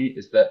Germany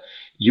is that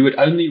you would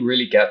only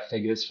really get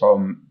figures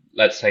from,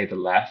 let's say, the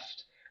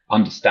left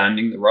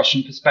understanding the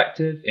Russian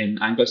perspective in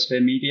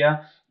Anglosphere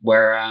media.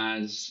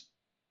 Whereas,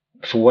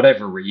 for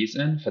whatever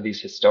reason, for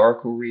these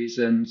historical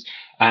reasons,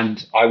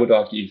 and I would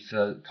argue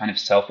for kind of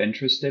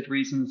self-interested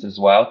reasons as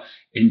well,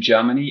 in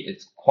Germany,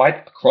 it's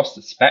quite across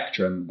the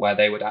spectrum where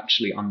they would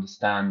actually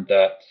understand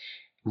that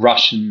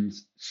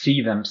Russians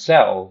see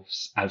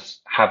themselves as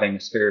having a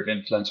sphere of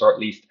influence, or at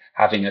least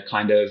having a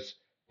kind of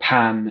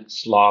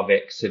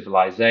pan-Slavic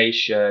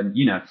civilization,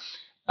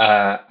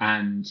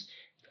 and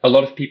a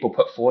lot of people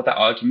put forward that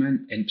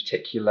argument, in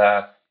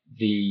particular,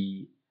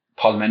 the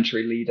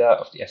parliamentary leader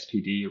of the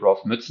SPD, Rolf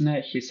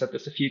Mützenich, he said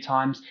this a few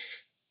times.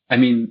 I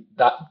mean,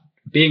 that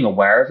being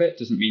aware of it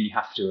doesn't mean you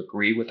have to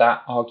agree with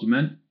that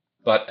argument,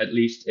 but at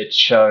least it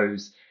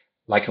shows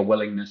like a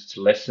willingness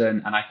to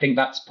listen. And I think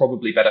that's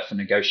probably better for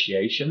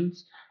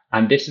negotiations.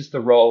 And this is the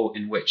role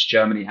in which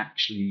Germany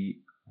actually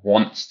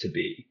wants to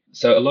be.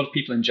 So a lot of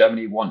people in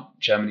Germany want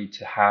Germany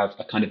to have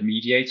a kind of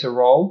mediator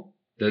role.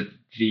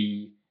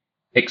 The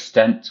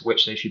extent to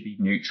which they should be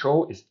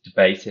neutral is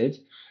debated.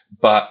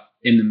 But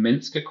in the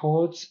Minsk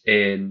Accords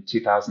in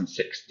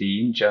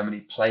 2016,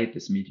 Germany played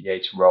this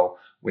mediator role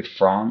with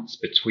France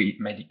it's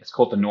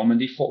called the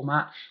Normandy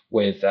format,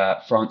 with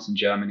France and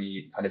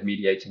Germany kind of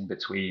mediating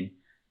between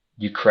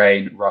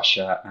Ukraine,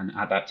 Russia, and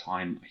at that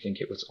time, I think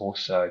it was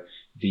also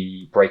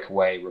the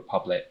breakaway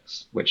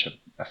republics, which are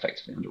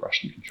effectively under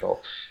Russian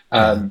control.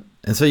 And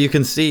so you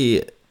can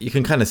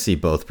kind of see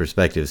both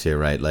perspectives here,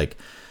 right? Like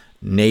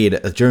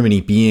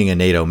Germany being a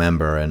NATO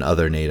member and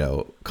other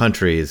NATO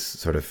countries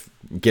sort of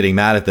getting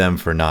mad at them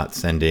for not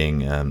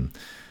sending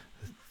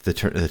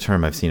the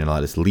term I've seen a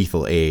lot is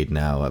lethal aid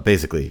now,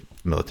 basically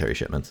military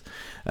shipments.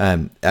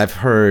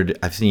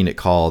 I've seen it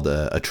called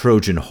a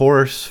Trojan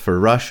horse for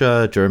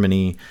Russia,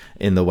 Germany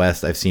in the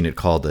West. I've seen it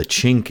called a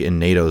chink in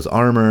NATO's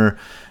armor.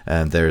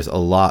 There's a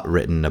lot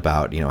written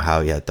about,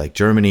 how like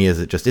Germany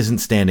isn't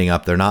standing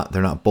up. They're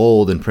not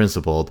bold and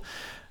principled.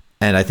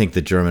 And I think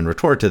the German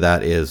retort to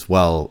that is,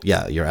 well,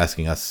 yeah, you're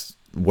asking us,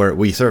 were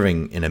we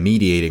serving in a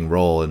mediating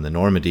role in the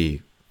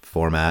Normandy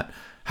format?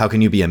 How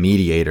can you be a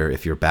mediator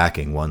if you're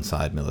backing one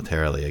side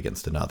militarily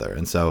against another?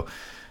 And so,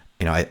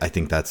 I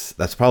think that's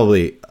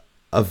probably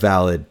a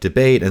valid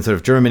debate. And sort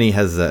of Germany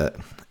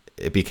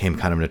it became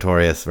kind of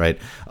notorious, right?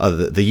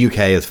 The UK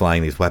is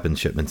flying these weapons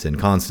shipments in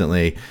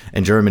constantly,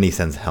 and Germany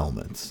sends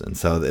helmets. And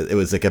so it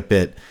was a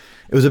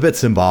bit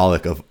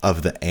symbolic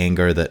of the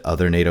anger that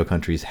other NATO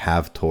countries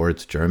have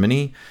towards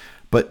Germany.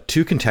 But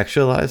to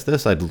contextualize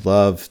this, I'd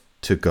love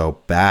to go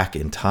back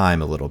in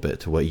time a little bit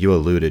to what you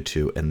alluded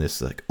to in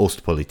this like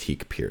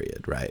Ostpolitik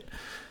period, right?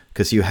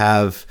 Because you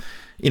have,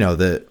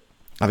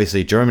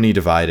 obviously Germany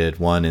divided,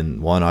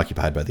 one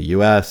occupied by the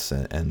US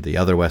and the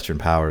other Western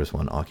powers,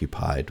 one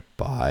occupied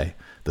by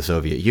the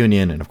Soviet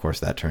Union. And of course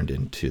that turned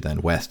into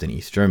then West and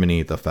East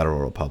Germany, the Federal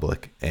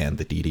Republic and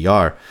the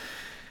DDR.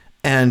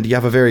 And you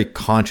have a very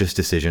conscious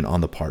decision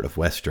on the part of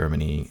West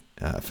Germany,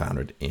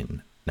 founded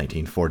in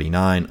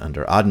 1949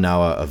 under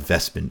Adenauer, of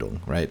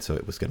Westbindung, right? So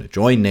it was going to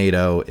join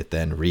NATO. It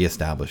then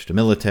reestablished a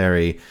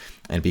military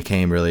and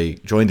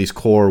joined these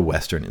core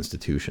Western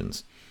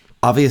institutions.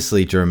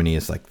 Obviously, Germany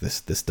is like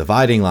this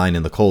dividing line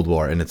in the Cold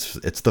War, and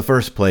it's the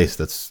first place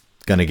that's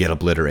going to get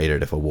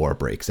obliterated if a war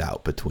breaks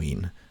out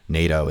between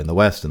NATO in the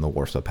West and the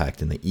Warsaw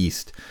Pact in the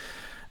East.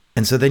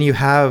 And so then you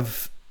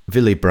have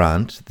Willy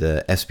Brandt,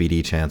 the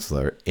SPD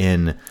chancellor,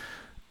 in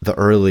the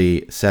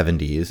early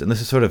 70s. And this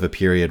is sort of a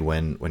period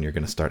when you're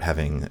going to start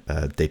having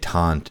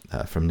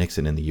détente from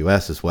Nixon in the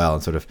US as well,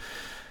 and sort of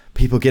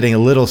people getting a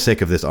little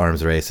sick of this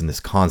arms race and this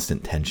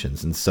constant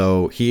tensions. And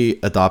so he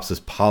adopts this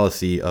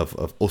policy of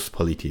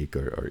Ostpolitik,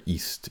 or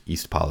East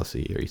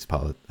policy, or East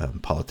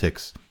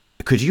politics.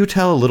 Could you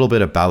tell a little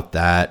bit about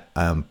that,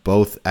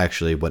 both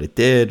actually what it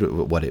did,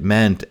 what it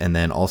meant, and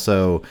then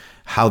also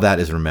how that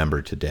is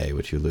remembered today,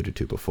 which you alluded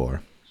to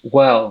before?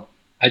 Well,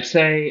 I'd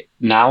say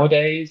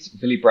nowadays,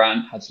 Willy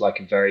Brandt has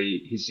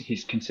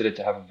he's considered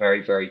to have a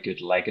very, very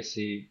good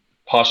legacy,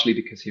 partially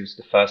because he was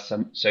the first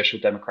social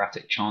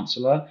democratic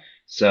chancellor.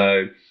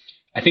 So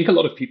I think a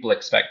lot of people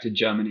expected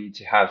Germany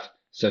to have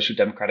social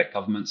democratic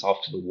governments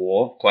after the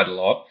war, quite a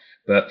lot,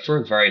 but for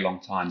a very long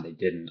time they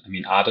didn't. I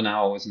mean,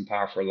 Adenauer was in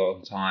power for a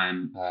long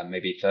time,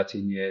 maybe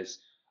 13 years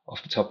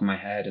off the top of my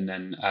head, and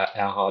then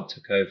Erhard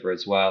took over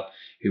as well,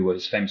 who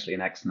was famously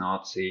an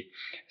ex-Nazi.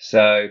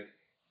 So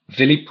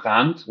Willy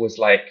Brandt was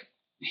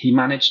he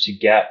managed to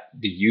get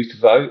the youth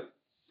vote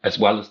as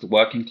well as the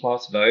working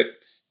class vote.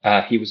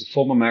 He was a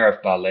former mayor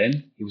of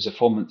Berlin. He was a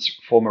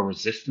former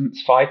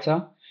resistance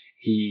fighter.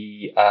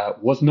 He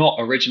was not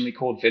originally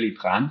called Willy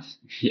Brandt.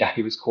 Yeah,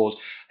 he was called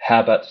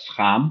Herbert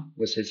Frahm,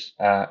 was his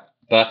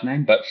birth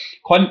name, but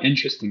quite an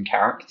interesting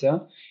character.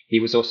 He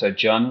was also a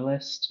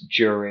journalist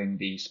during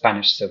the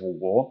Spanish Civil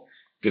War,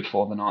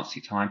 before the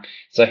Nazi time.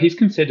 So he's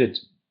considered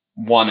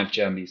one of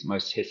Germany's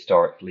most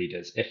historic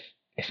leaders,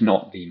 if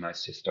not the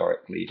most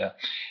historic leader.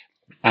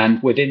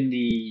 And within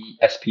the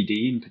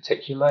SPD in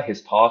particular,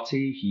 his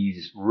party,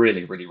 he's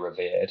really, really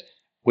revered,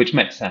 which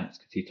makes sense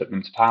because he took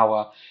them to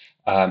power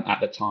at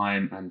the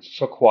time and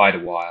for quite a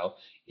while.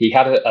 He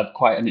had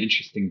quite an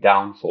interesting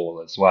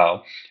downfall as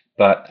well.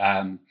 But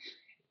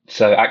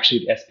so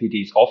actually the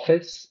SPD's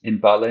office in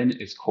Berlin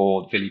is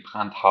called Willy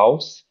Brandt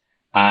Haus.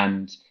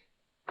 And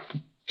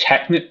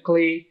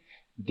technically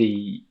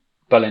the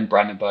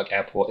Berlin-Brandenburg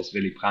Airport is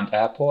Willy Brandt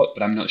Airport,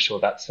 but I'm not sure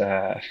that's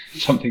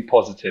something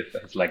positive for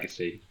his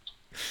legacy.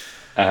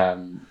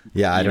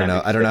 Yeah, I don't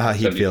know. I don't know how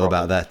he'd feel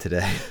about that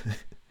today.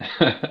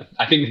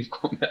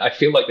 I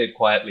feel like they've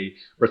quietly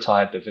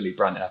retired the Willy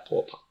Brandt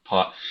Airport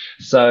part.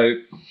 So,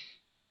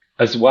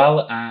 as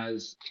well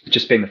as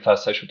just being the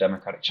first social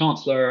democratic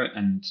chancellor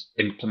and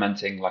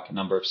implementing like a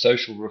number of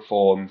social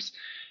reforms,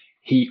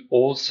 he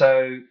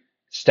also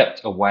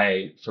stepped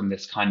away from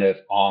this kind of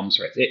arms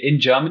race. In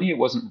Germany, it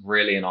wasn't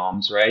really an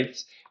arms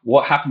race.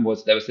 What happened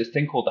was there was this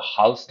thing called the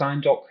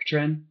Hallstein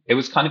Doctrine. It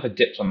was kind of a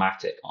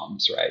diplomatic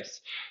arms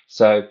race.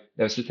 So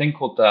there was a thing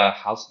called the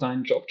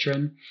Hallstein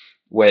Doctrine,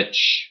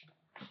 which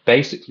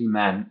basically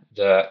meant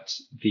that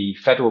the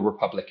Federal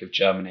Republic of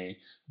Germany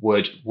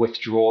would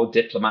withdraw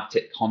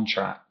diplomatic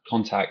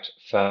contact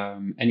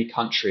from any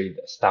country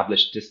that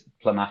established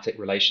diplomatic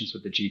relations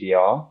with the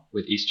GDR,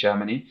 with East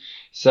Germany.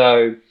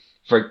 So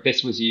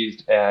this was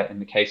used in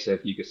the case of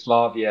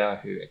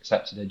Yugoslavia, who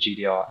accepted a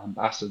GDR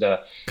ambassador.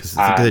 Because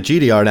the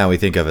GDR now we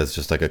think of as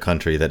just like a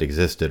country that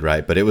existed,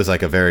 right? But it was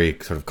like a very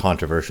sort of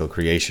controversial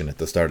creation at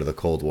the start of the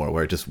Cold War,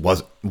 where it just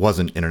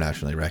wasn't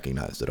internationally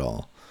recognized at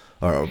all,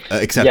 or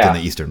except in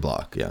the Eastern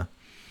Bloc.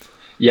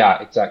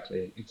 Yeah,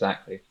 exactly.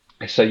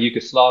 So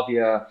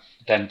Yugoslavia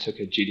then took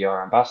a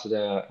GDR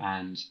ambassador,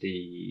 and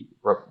the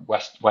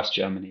West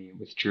Germany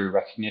withdrew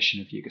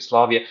recognition of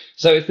Yugoslavia.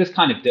 So it's this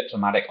kind of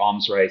diplomatic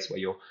arms race where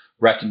you're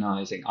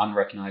recognizing,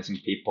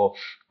 unrecognizing people.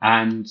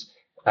 And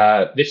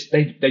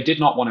they did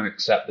not want to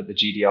accept that the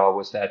GDR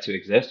was there to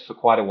exist for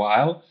quite a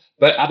while.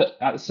 But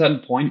at a certain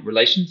point,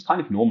 relations kind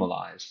of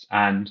normalized.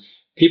 And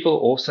people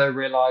also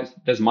realized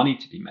there's money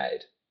to be made,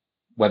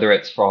 whether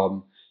it's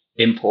from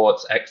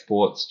imports,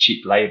 exports,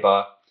 cheap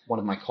labor. One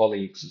of my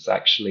colleagues is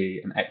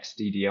actually an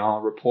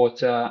ex-DDR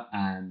reporter,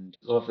 and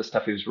a lot of the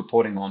stuff he was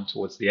reporting on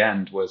towards the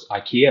end was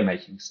IKEA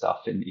making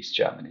stuff in East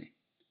Germany.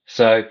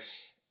 So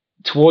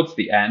towards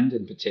the end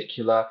in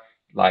particular,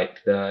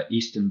 like the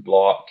Eastern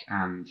Bloc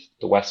and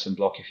the Western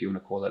Bloc, if you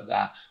want to call it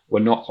that, were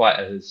not quite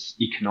as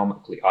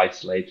economically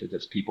isolated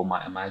as people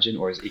might imagine,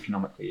 or as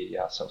economically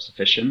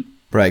self-sufficient.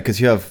 Right, because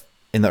you have,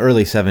 in the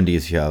early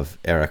 70s, you have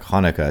Erich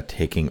Honecker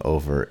taking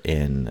over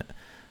in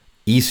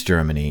East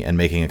Germany and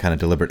making a kind of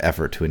deliberate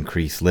effort to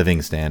increase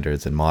living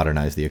standards and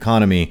modernize the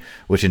economy,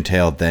 which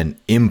entailed then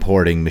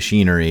importing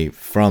machinery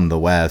from the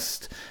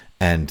West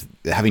and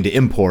having to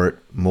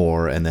import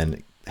more, and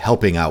then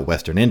helping out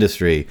Western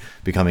industry,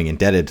 becoming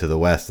indebted to the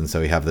West. And so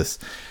we have this,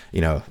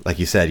 like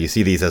you said, you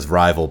see these as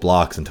rival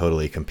blocks and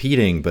totally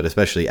competing, but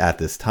especially at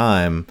this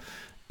time,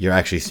 you're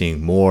actually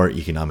seeing more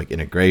economic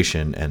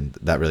integration, and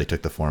that really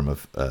took the form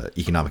of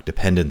economic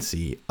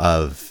dependency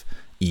of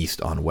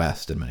East on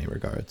West in many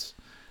regards,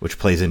 which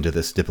plays into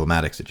this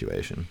diplomatic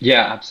situation.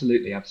 Yeah,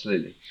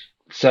 absolutely.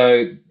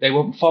 So they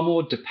were far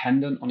more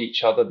dependent on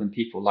each other than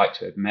people like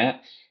to admit,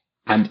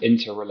 and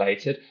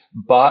interrelated.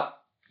 But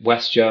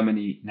West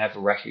Germany never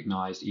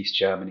recognized East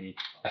Germany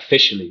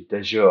officially,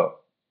 de jure.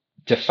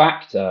 De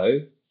facto,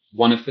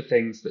 one of the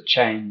things that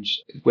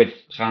changed with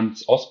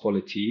Brandt's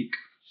Ostpolitik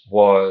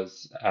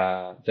was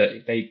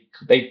that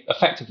they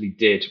effectively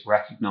did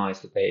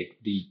recognize that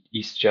the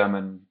East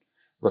German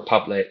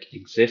Republic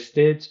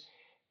existed,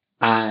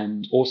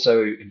 and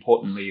also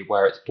importantly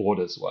where its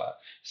borders were.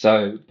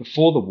 So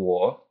before the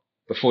war,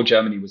 before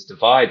Germany was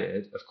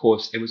divided, of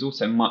course, it was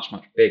also much,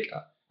 much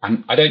bigger.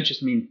 And I don't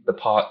just mean the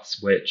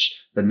parts which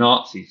the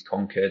Nazis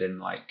conquered in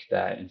like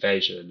their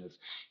invasion of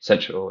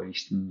Central and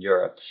Eastern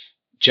Europe.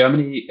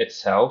 Germany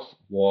itself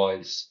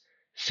was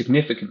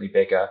significantly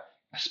bigger,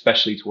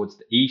 especially towards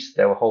the east.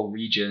 There were whole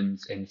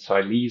regions in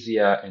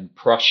Silesia, in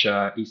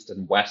Prussia, East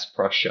and West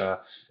Prussia,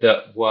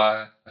 that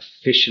were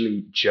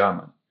officially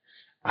German.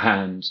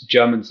 And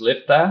Germans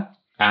lived there.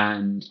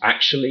 And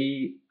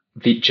actually,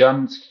 the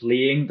Germans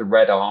fleeing the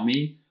Red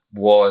Army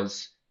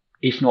was,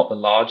 if not the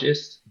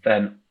largest,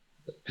 then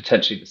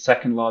potentially the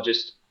second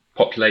largest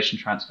population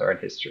transfer in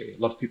history.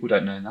 A lot of people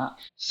don't know that.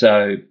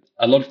 So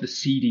a lot of the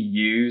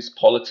CDU's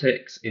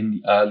politics in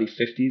the early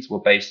 50s were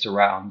based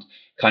around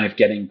kind of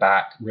getting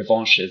back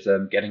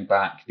revanchism, getting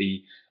back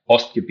the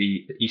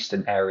Ostgebiet, the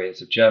eastern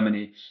areas of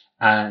Germany.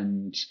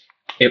 And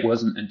it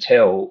wasn't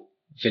until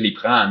Willy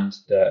Brandt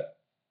that,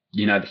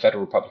 the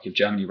Federal Republic of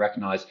Germany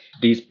recognized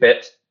these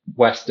bits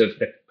west of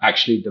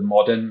the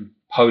modern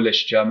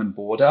Polish-German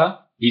border,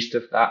 east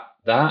of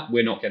that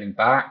we're not getting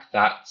back.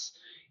 That's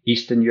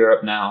Eastern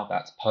Europe now,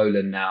 that's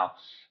Poland now.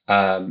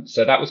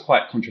 So that was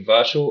quite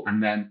controversial.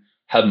 And then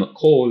Helmut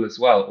Kohl as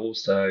well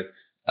also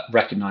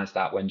recognized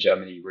that when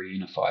Germany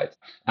reunified.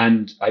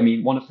 And I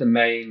mean, one of the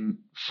main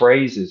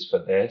phrases for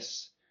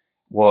this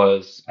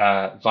was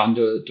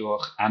Wandel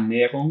durch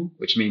Annäherung,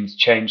 which means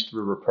change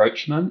through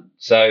rapprochement.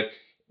 So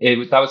that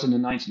was in a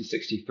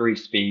 1963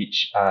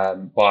 speech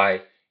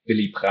by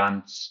Willy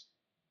Brandt's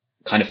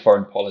kind of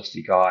foreign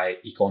policy guy,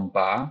 Egon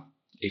Bahr.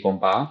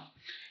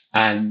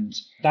 And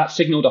that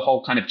signaled a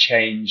whole kind of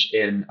change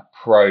in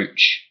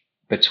approach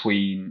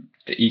between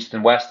the East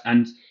and West.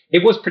 And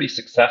it was pretty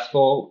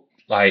successful.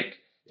 Like,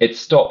 it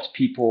stopped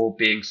people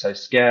being so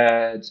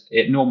scared.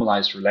 It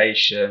normalized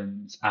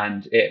relations,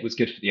 and it was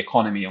good for the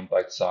economy on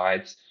both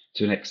sides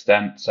to an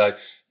extent. So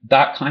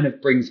that kind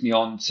of brings me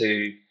on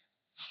to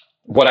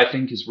what I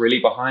think is really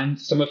behind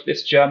some of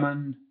this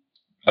German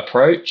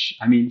approach.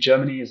 I mean,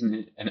 Germany is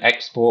an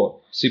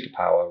export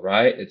superpower,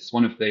 right? It's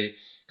one of the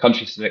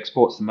countries that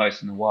exports the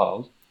most in the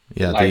world.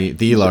 Yeah, Like,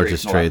 the Missouri's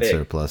largest not that trade big.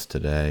 surplus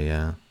today,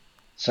 yeah.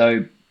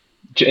 So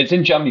it's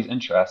in Germany's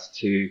interest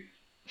to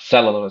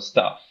sell a lot of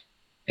stuff.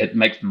 It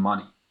makes them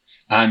money.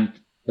 And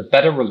the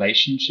better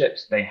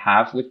relationships they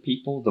have with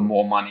people, the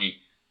more money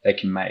they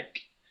can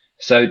make.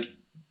 So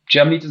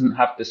Germany doesn't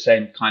have the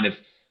same kind of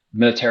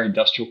military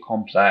industrial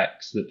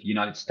complex that the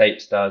United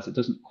States does. It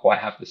doesn't quite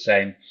have the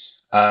same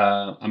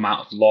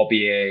amount of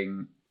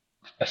lobbying,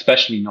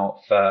 especially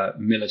not for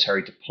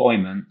military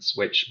deployments,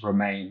 which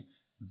remain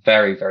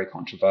very, very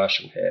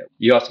controversial here.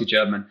 You ask a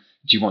German,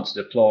 do you want to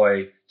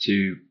deploy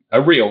to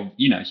a real,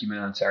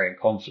 humanitarian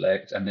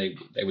conflict? And they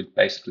would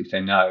basically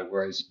say no.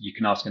 Whereas you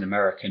can ask an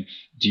American,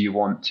 do you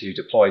want to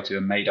deploy to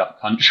a made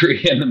up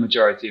country? And the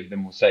majority of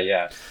them will say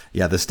yes.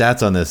 Yeah, the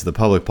stats on this, the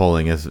public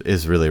polling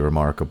is really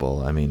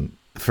remarkable. I mean,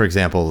 for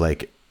example,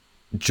 like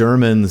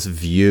Germans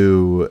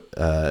view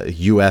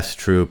U.S.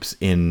 troops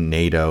in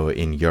NATO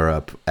in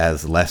Europe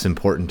as less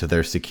important to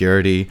their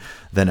security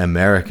than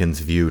Americans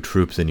view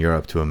troops in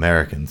Europe to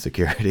American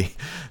security.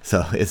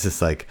 So it's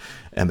just like,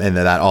 and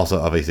that also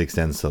obviously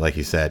extends to, like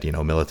you said,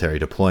 military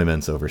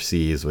deployments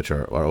overseas, which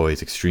are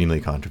always extremely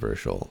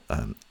controversial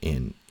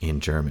in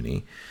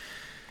Germany.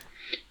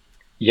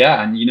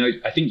 Yeah, and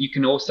I think you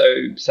can also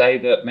say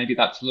that maybe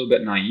that's a little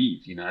bit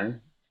naive.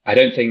 I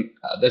don't think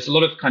there's a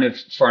lot of kind of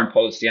foreign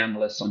policy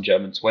analysts on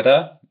German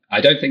Twitter. I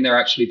don't think they're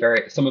actually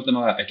some of them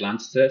are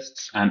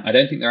Atlanticists, and I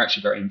don't think they're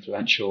actually very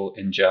influential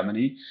in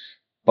Germany.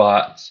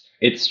 But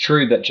it's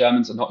true that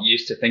Germans are not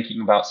used to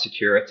thinking about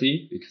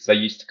security because they're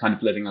used to kind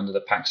of living under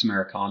the Pax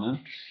Americana,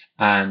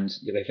 and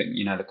they think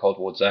the Cold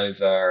War's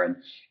over. And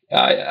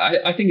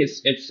I think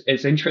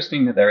it's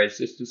interesting that there is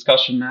this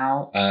discussion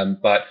now,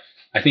 but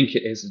I think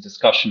it is a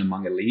discussion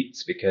among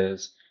elites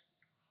because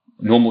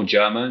normal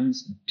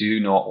Germans do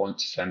not want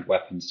to send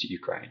weapons to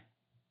Ukraine,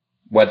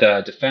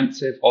 whether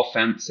defensive,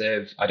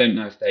 offensive. I don't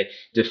know if they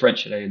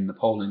differentiate in the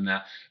polling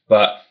there,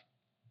 but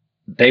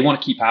they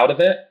want to keep out of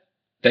it.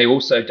 They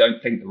also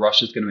don't think that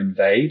Russia's going to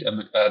invade.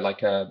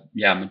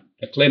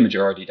 A clear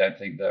majority don't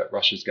think that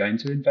Russia's going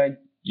to invade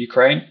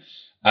Ukraine.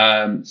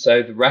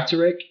 So the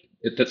rhetoric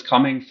that's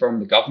coming from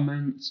the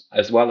government,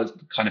 as well as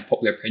the kind of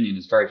popular opinion,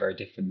 is very, very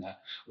different there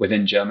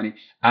within Germany.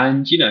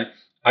 And,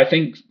 I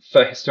think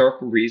for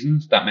historical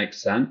reasons, that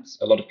makes sense.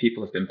 A lot of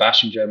people have been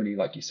bashing Germany,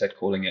 like you said,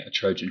 calling it a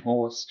Trojan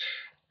horse.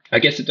 I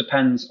guess it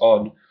depends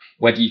on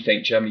whether you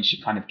think Germany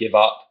should kind of give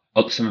up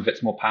some of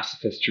its more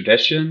pacifist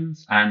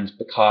traditions and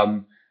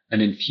become an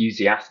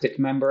enthusiastic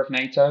member of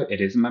NATO.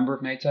 It is a member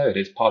of NATO. It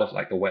is part of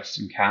like the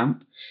Western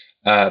camp.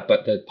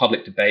 But the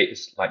public debate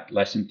is like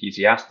less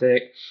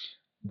enthusiastic.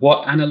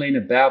 What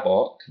Annalena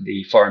Baerbock,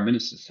 the foreign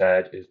minister,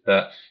 said is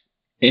that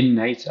in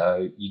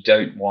NATO, you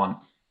don't want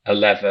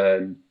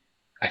 11,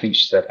 I think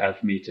she said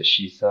Elfmeter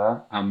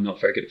Schießer. I'm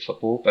not very good at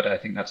football, but I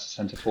think that's the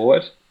centre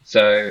forward.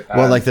 So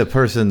well, like the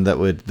person that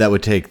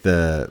would take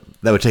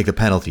the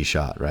penalty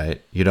shot,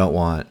 right? You don't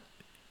want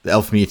the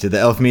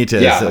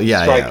Elfmeter.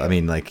 Yeah. I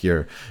mean, like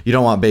you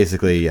don't want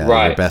basically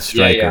your best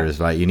strikers,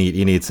 right? You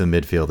need some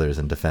midfielders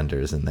and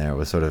defenders in there.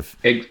 Was sort of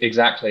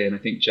exactly, and I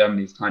think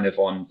Germany's kind of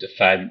on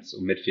defense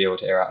or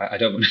midfield here. I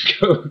don't want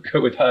to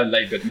go with her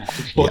labor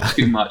metaphor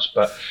too much,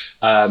 but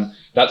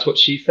that's what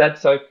she said.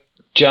 So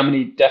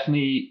Germany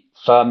definitely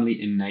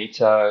firmly in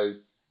NATO,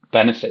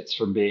 benefits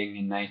from being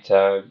in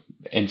NATO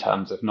in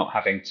terms of not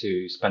having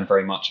to spend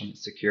very much on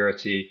its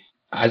security.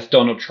 As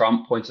Donald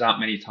Trump pointed out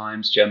many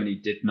times, Germany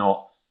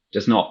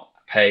does not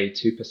pay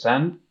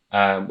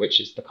 2%,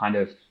 which is the kind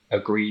of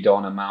agreed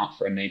on amount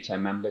for a NATO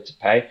member to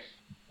pay.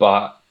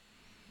 But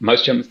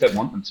most Germans don't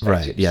want them to pay 2%.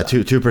 Right. Yeah,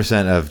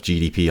 2% of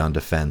GDP on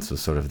defense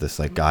was sort of this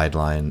like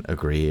guideline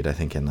agreed, I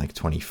think, in like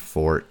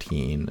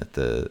 2014 at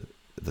the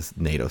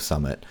NATO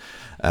summit.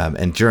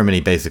 And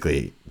Germany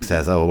basically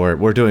says, "Oh,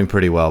 we're doing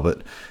pretty well,"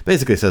 but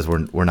basically says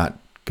we're not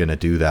going to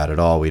do that at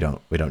all. We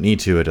don't need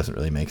to. It doesn't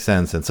really make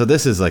sense. And so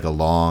this is like a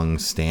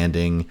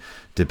long-standing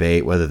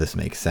debate whether this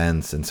makes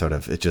sense, and sort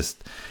of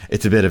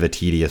it's a bit of a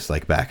tedious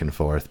like back and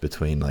forth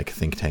between like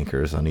think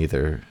tankers on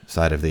either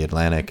side of the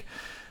Atlantic.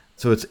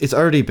 So it's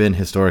already been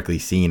historically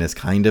seen as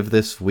kind of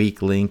this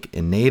weak link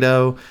in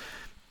NATO,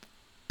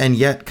 and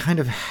yet kind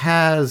of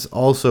has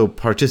also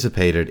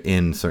participated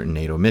in certain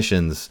NATO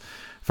missions.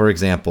 For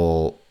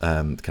example,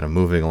 kind of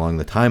moving along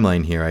the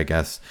timeline here, I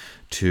guess,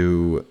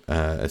 to,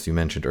 as you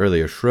mentioned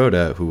earlier,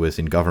 Schröder, who was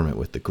in government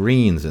with the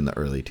Greens in the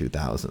early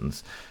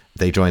 2000s.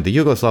 They joined the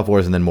Yugoslav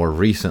wars, and then more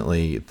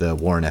recently, the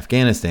war in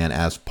Afghanistan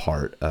as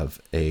part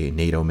of a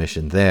NATO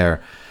mission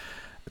there.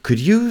 Could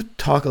you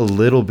talk a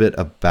little bit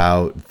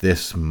about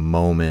this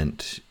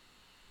moment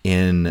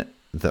in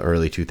the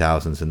early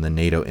 2000s and the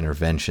NATO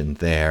intervention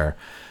there?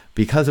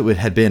 Because it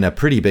had been a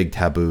pretty big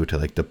taboo to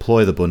like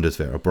deploy the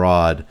Bundeswehr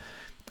abroad.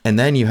 And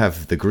then you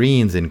have the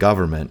Greens in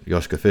government,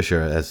 Joschka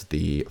Fischer as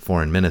the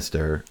foreign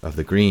minister of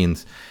the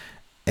Greens.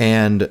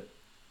 And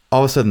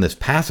all of a sudden this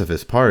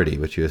pacifist party,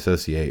 which you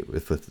associate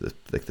with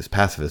this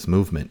pacifist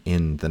movement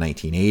in the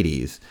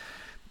 1980s,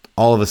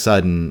 all of a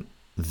sudden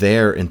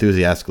they're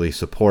enthusiastically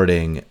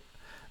supporting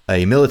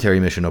a military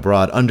mission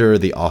abroad under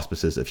the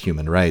auspices of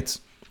human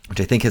rights, which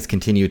I think has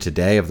continued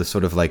today, of the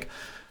sort of like,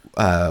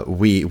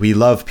 we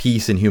love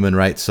peace and human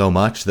rights so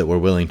much that we're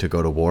willing to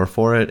go to war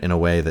for it, in a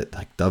way that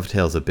like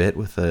dovetails a bit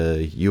with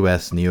a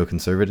U.S.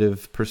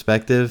 neoconservative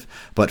perspective,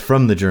 but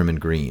from the German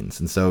Greens.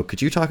 And so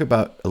could you talk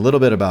about a little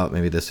bit about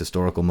maybe this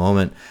historical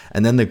moment,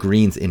 and then the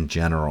Greens in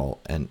general,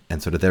 and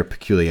sort of their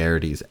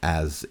peculiarities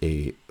as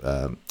a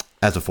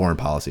foreign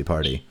policy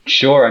party?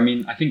 Sure. I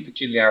mean, I think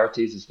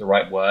peculiarities is the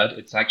right word.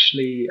 It's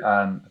actually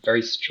a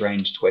very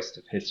strange twist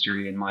of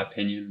history, in my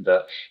opinion,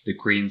 that the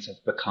Greens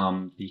have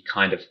become the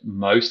kind of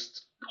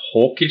most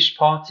hawkish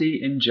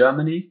party in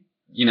Germany.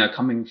 You know,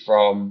 coming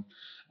from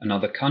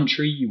another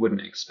country, you wouldn't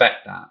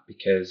expect that,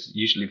 because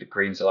usually the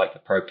Greens are like the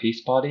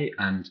pro-peace party.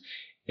 And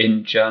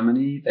in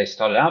Germany, they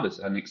started out as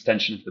an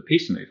extension of the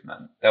peace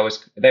movement.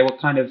 They were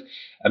kind of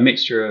a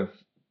mixture of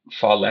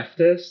far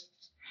leftists,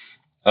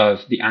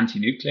 of the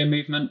anti-nuclear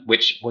movement,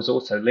 which was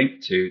also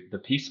linked to the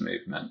peace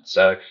movement.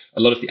 So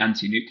a lot of the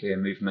anti-nuclear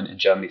movement in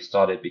Germany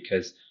started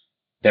because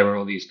there were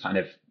all these kind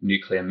of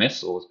nuclear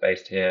missiles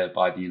based here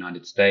by the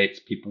United States.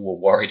 People were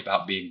worried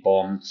about being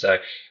bombed. So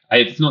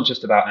it's not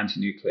just about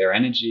anti-nuclear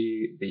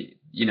energy.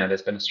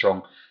 There's been a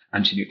strong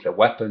anti-nuclear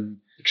weapon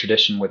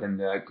tradition within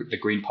the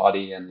Green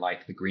Party and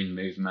like the Green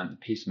movement, the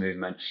peace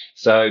movement.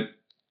 So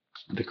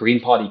the Green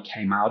Party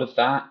came out of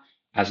that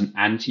as an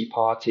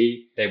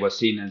anti-party. They were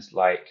seen as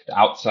like the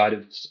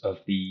outsiders of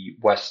the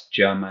West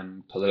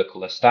German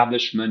political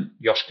establishment.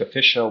 Joschka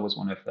Fischer was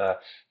one of the,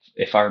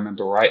 if I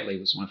remember rightly,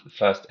 was one of the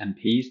first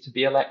MPs to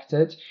be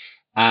elected.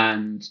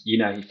 And, you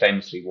know, he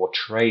famously wore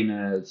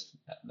trainers.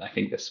 I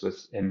think this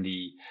was in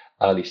the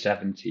early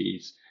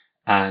 70s.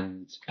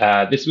 And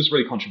this was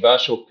really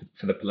controversial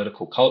for the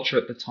political culture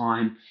at the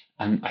time.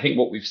 And I think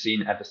what we've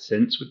seen ever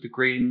since with the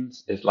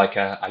Greens is like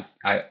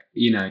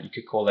you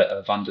could call it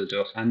a Wandel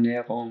durch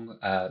Annäherung,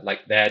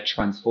 like they're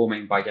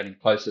transforming by getting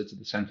closer to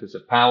the centers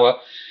of power.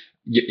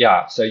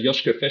 Yeah, so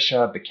Joschka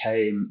Fischer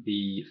became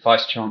the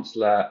vice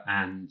chancellor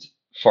and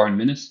foreign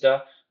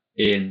minister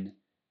in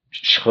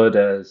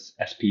Schröder's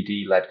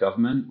SPD-led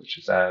government, which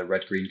was a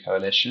red-green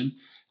coalition.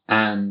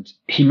 And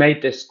he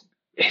made this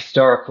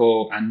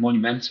historical and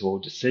monumental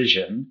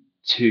decision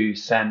to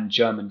send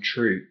German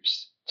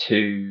troops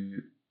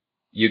to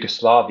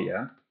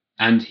Yugoslavia,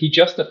 and he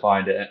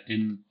justified it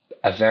in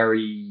a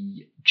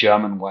very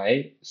German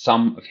way.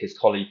 Some of his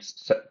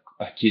colleagues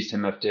accused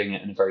him of doing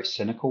it in a very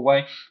cynical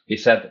way. He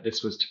said that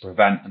this was to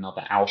prevent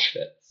another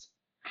Auschwitz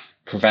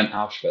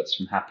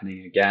from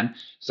happening again.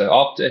 So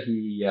after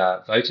he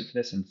voted for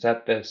this and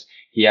said this,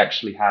 he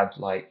actually had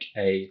like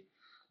a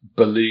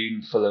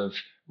balloon full of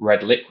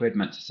red liquid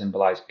meant to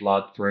symbolize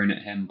blood thrown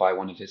at him by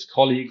one of his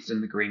colleagues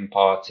in the Green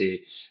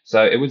Party.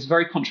 So it was a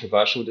very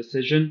controversial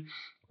decision.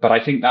 But I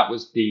think that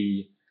was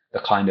the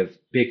kind of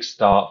big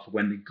start for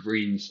when the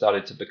Greens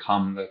started to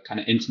become the kind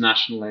of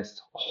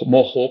internationalist,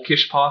 more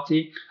hawkish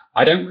party.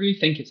 I don't really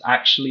think it's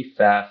actually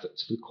fair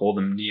to call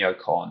them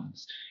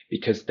neocons,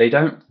 because they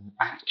don't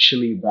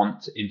actually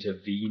want to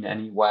intervene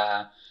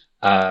anywhere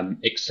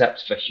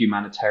except for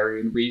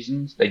humanitarian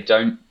reasons. They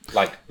don't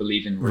like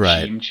believe in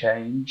regime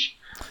change.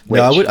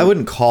 No, I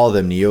wouldn't call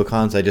them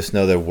neocons. I just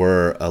know there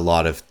were a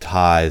lot of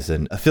ties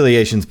and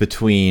affiliations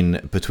between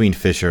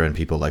Fischer and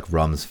people like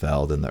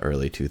Rumsfeld in the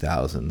early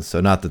 2000s. So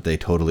not that they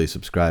totally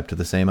subscribe to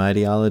the same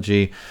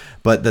ideology,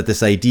 but that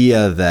this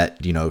idea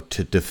that, you know,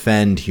 to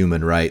defend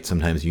human rights,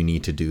 sometimes you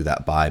need to do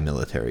that by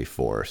military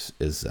force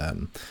is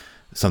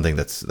something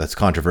that's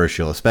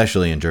controversial,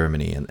 especially in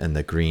Germany. And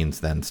the Greens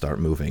then start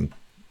moving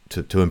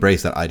to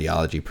embrace that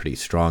ideology pretty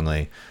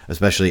strongly,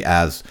 especially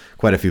as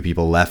quite a few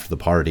people left the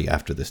party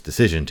after this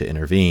decision to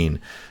intervene.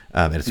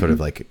 And it's sort of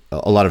like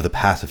a lot of the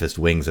pacifist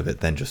wings of it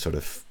then just sort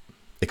of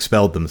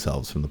expelled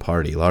themselves from the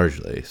party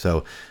largely.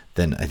 So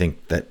then I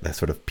think that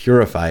sort of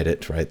purified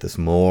it, right? This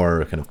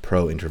more kind of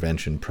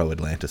pro-intervention,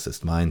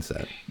 pro-Atlanticist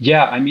mindset.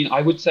 Yeah, I mean, I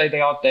would say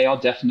they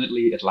are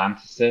definitely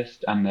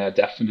Atlanticist, and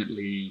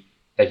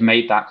they've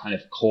made that kind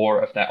of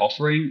core of their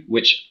offering,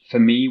 which for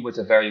me was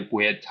a very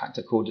weird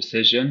tactical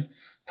decision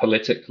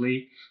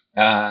politically.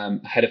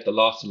 Ahead of the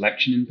last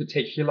election in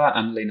particular,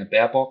 Annalena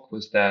Baerbock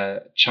was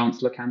their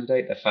chancellor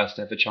candidate, their first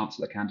ever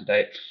chancellor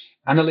candidate.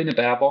 Annalena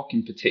Baerbock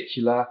in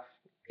particular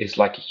is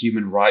like a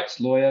human rights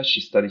lawyer. She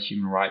studied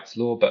human rights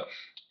law, but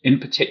in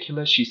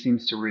particular, she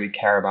seems to really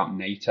care about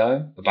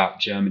NATO, about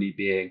Germany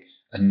being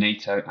a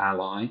NATO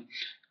ally.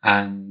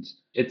 And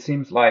it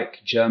seems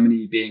like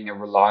Germany being a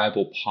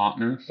reliable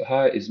partner for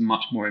her is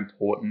much more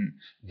important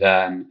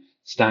than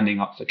standing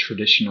up for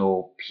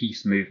traditional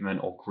peace movement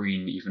or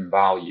green even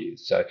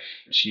values. So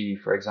she,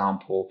 for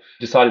example,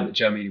 decided that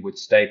Germany would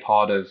stay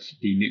part of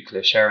the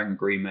nuclear sharing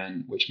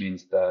agreement, which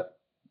means that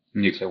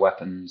nuclear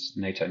weapons,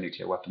 NATO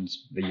nuclear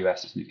weapons, the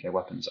US's nuclear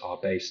weapons are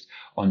based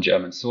on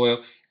German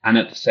soil. And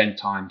at the same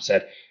time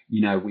said,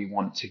 you know, we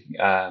want to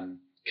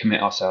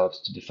commit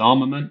ourselves to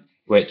disarmament,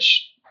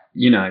 which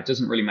it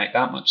doesn't really make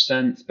that much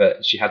sense,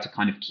 but she had to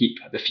kind of keep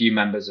the few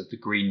members of the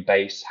Green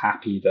base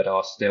happy that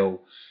are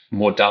still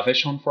more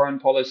dovish on foreign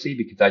policy,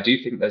 because I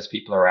do think those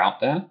people are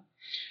out there,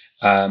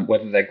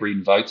 whether they're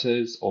Green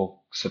voters or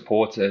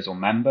supporters or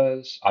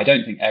members. I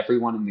don't think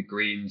everyone in the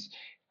Greens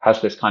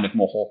has this kind of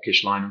more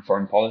hawkish line on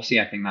foreign policy.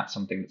 I think that's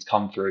something that's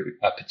come through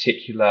a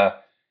particular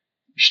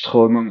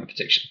Strömung, a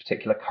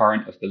particular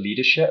current of the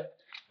leadership.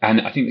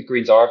 And I think the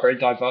Greens are a very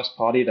diverse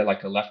party. They're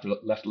like a left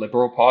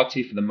liberal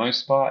party for the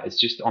most part. It's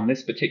just on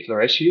this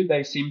particular issue,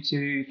 they seem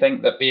to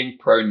think that being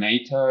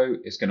pro-NATO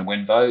is going to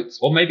win votes,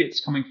 or maybe it's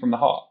coming from the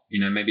heart.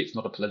 Maybe it's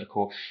not a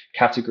political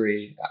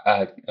category,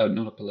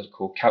 not a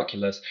political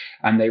calculus,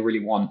 and they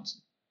really want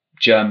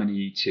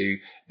Germany to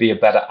be a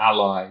better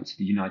ally to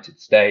the United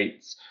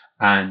States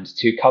and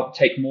to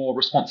take more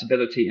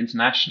responsibility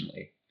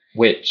internationally,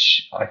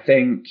 which I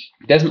think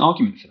there's an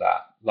argument for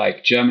that.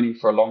 Like, Germany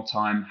for a long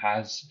time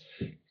has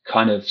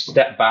kind of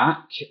stepped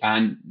back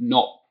and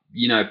not,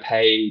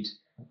 paid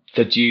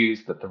the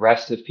dues that the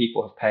rest of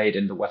people have paid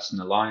in the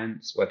Western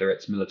alliance, whether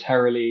it's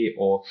militarily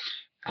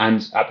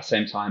and at the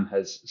same time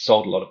has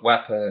sold a lot of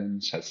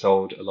weapons, has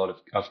sold a lot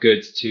of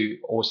goods to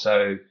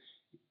also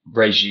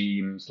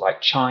regimes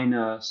like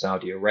China,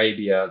 Saudi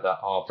Arabia, that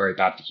are very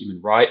bad for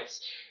human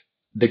rights.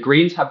 The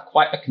Greens have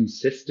quite a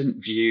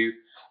consistent view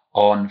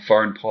on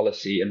foreign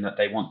policy in that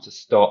they want to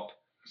stop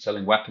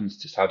selling weapons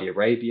to Saudi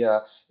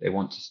Arabia. They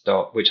want to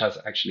stop, which has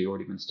actually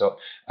already been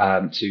stopped,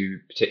 to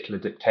particular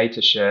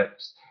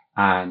dictatorships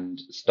and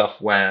stuff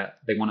where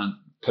they want to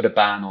put a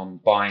ban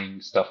on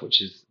buying stuff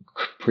which is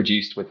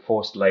produced with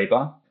forced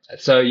labor.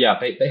 So yeah,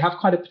 they have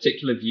quite a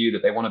particular view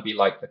that they want to be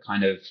like the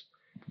kind of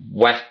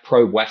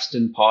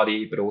pro-Western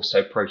party, but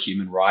also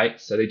pro-human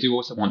rights. So they do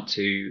also want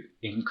to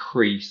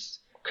increase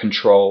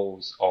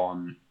controls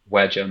on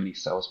where Germany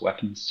sells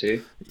weapons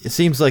to. It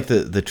seems like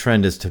the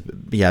trend is to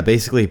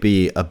basically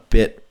be a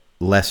bit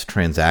less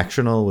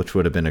transactional, which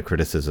would have been a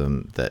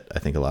criticism that I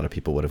think a lot of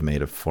people would have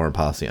made of foreign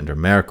policy under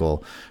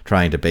Merkel,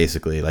 trying to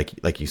basically,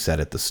 like you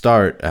said at the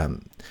start,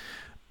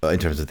 in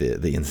terms of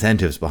the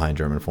incentives behind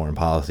German foreign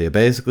policy,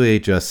 basically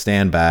just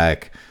stand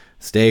back,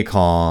 stay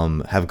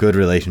calm, have good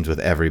relations with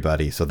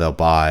everybody, so they'll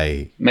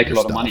make a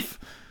lot of money.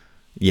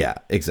 Yeah,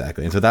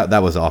 exactly. And so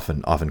that was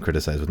often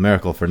criticized with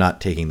Merkel for not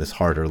taking this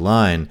harder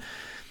line.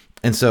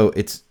 And so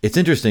it's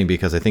interesting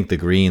because I think the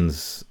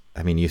Greens,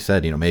 I mean, you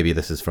said, maybe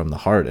this is from the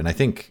heart. And I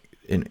think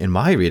in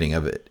my reading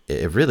of it,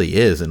 it really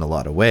is in a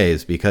lot of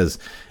ways, because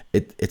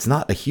it's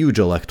not a huge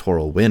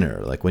electoral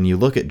winner. Like, when you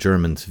look at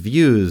Germans'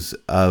 views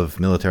of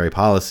military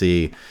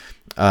policy,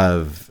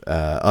 of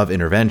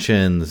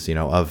interventions,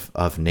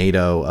 of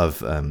NATO,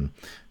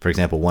 for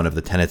example, one of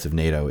the tenets of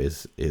NATO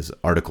is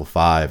Article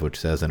 5, which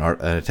says an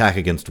attack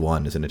against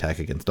one is an attack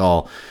against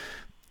all.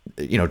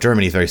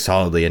 Germany is very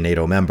solidly a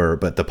NATO member,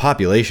 but the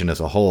population as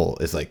a whole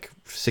is like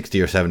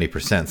 60 or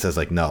 70% says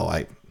like, no,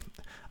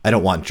 I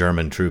don't want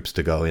German troops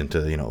to go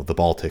into, the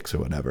Baltics or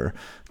whatever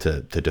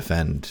to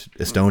defend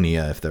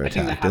Estonia if they're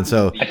attacked. And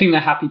so I think they're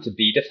happy to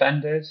be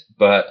defended,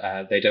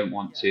 but they don't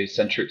want to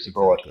send troops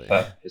abroad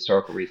for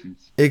historical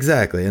reasons.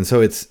 Exactly. And so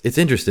it's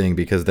interesting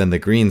because then the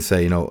Greens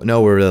say, no,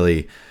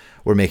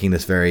 we're making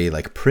this very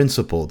like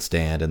principled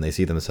stand, and they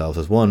see themselves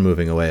as, one,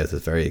 moving away as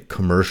this very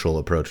commercial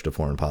approach to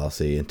foreign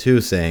policy, and two,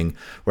 saying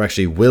we're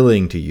actually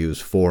willing to use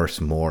force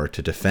more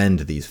to defend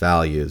these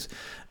values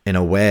in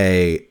a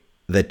way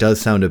that does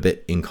sound a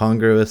bit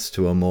incongruous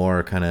to a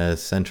more kind of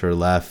center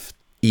left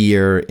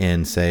ear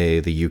in, say,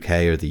 the UK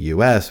or the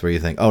US, where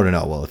you think, oh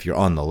no, well, if you're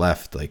on the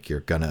left, like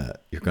you're gonna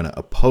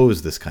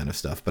oppose this kind of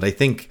stuff. But I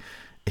think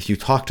if you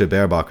talk to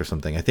Baerbock or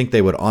something, I think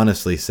they would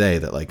honestly say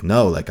that, like,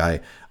 no, like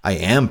I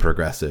am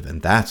progressive,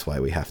 and that's why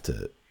we have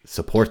to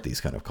support these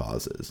kind of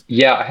causes.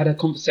 Yeah, I had a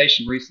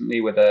conversation recently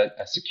with a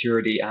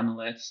security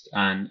analyst,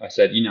 and I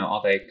said,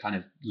 are they kind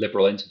of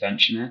liberal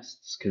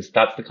interventionists? Because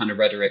that's the kind of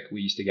rhetoric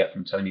we used to get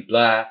from Tony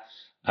Blair,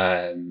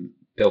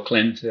 Bill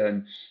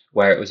Clinton,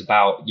 where it was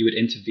about you would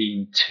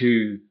intervene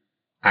to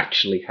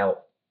actually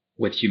help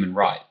with human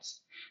rights.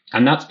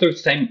 And that's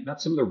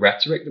some of the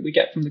rhetoric that we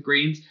get from the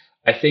Greens.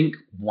 I think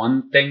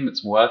one thing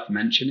that's worth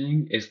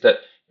mentioning is that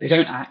they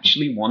don't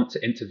actually want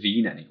to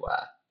intervene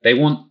anywhere. They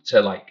want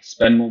to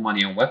spend more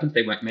money on weapons.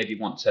 They maybe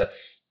want to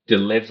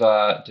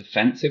deliver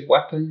defensive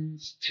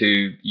weapons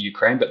to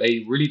Ukraine, but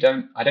they really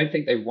don't. I don't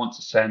think they want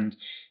to send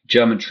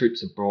German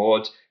troops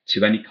abroad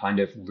to any kind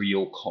of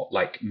real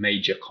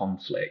major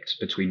conflict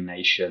between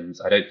nations.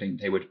 I don't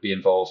think they would be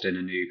involved in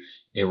a new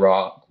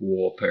Iraq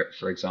war,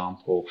 for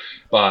example.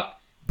 But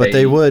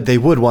they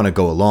would want to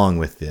go along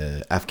with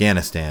the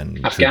Afghanistan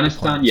plans,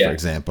 for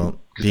example,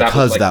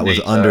 because that was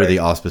under the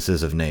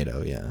auspices of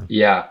NATO.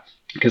 Yeah,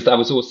 because that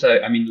was also,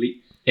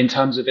 in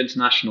terms of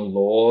international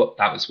law,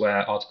 that was where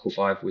Article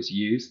 5 was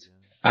used.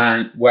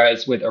 And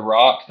whereas with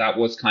Iraq, that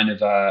was kind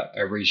of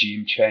a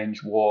regime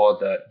change war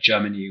that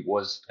Germany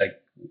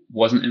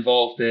wasn't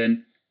involved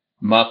in.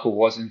 Merkel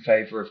was in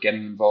favor of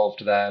getting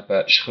involved there,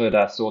 but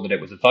Schröder saw that it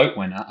was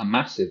a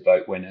massive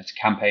vote winner to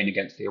campaign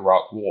against the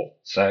Iraq war.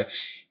 So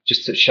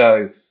just to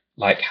show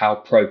like how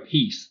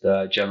pro-peace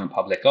the German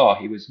public are,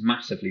 he was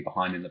massively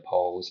behind in the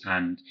polls,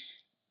 and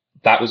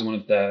that was one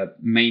of the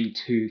main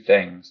two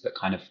things that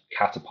kind of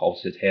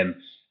catapulted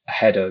him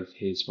ahead of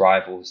his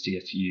rivals,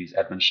 CSU's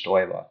Edmund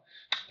Stoiber,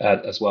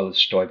 as well as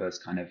Stoiber's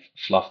kind of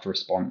fluffed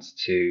response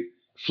to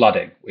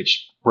flooding,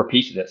 which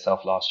repeated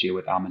itself last year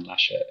with Armin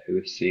Laschet, who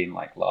was seen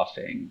like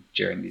laughing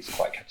during these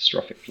quite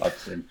catastrophic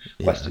floods in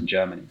Western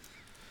Germany.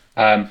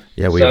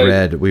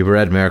 We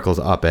read Merkel's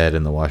op-ed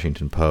in the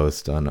Washington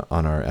Post on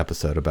our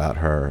episode about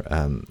her.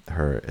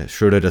 Her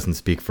Schröder doesn't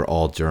speak for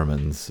all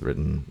Germans,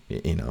 written,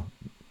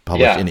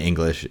 published in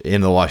English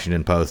in the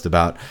Washington Post,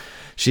 about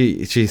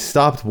she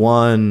stopped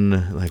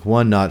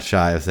one notch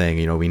shy of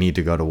saying, we need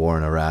to go to war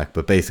in Iraq,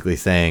 but basically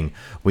saying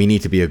we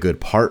need to be a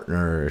good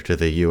partner to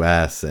the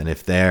U.S. and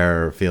if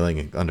they're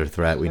feeling under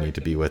threat, we need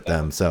to be with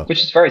them. So,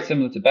 which is very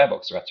similar to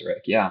Baerbock's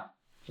rhetoric, yeah.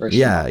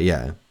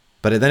 Yeah.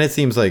 But then it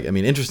seems like,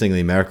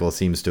 interestingly, Merkel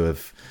seems to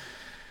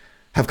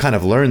have kind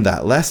of learned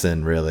that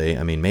lesson, really.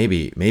 I mean,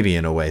 maybe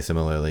in a way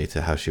similarly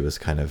to how she was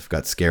kind of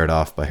got scared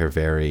off by her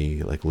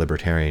very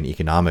libertarian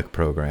economic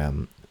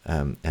program,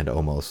 and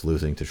almost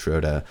losing to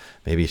Schröder.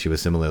 Maybe she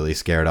was similarly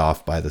scared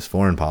off by this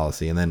foreign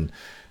policy, and then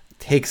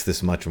takes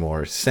this much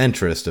more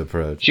centrist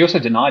approach. She also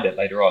denied it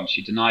later on.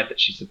 She denied that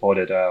she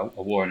supported a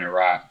war in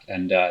Iraq,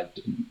 and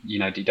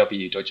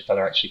DW, Deutsche Welle,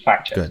 actually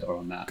fact-checked her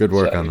on that. Good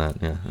work on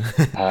that, yeah.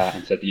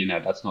 And said,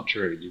 that's not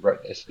true. You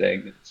wrote this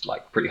thing. It's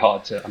pretty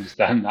hard to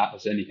understand that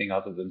as anything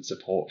other than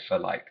support for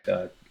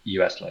the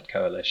US-led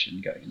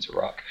coalition going into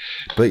Iraq.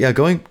 But yeah,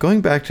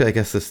 going back to, I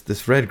guess,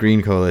 this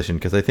red-green coalition,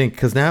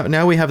 because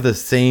now we have the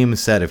same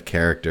set of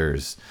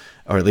characters,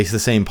 or at least the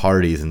same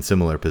parties in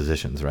similar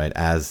positions, right,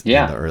 as in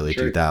the early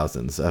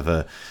 2000s, of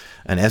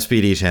an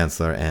SPD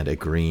chancellor and a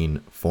Green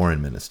foreign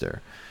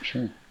minister.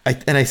 Sure.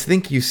 I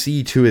think you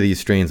see two of these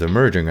strains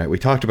emerging, right? We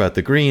talked about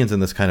the Greens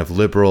and this kind of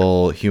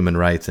liberal human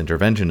rights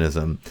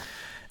interventionism.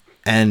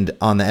 And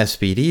on the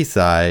SPD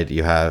side,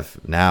 you have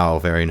now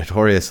very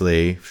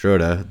notoriously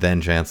Schröder, then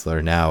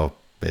chancellor, now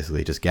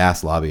basically just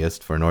gas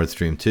lobbyist for Nord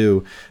Stream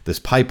 2, this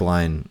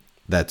pipeline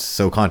that's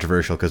so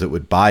controversial because it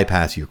would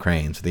bypass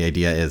Ukraine. So the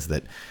idea is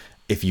that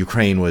if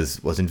Ukraine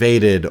was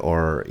invaded,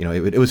 or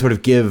it would sort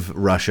of give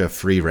Russia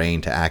free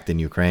reign to act in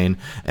Ukraine,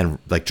 and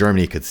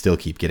Germany could still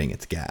keep getting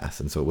its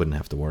gas, and so it wouldn't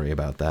have to worry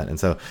about that. And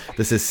so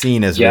this is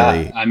seen as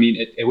really, I mean,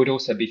 it would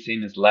also be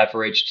seen as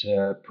leverage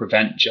to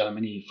prevent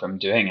Germany from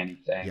doing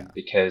anything,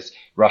 because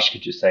Russia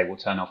could just say, we'll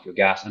turn off your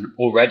gas, and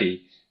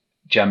already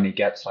Germany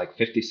gets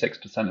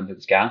 56% of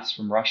its gas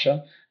from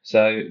Russia.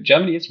 So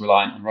Germany is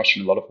reliant on Russia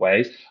in a lot of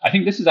ways. I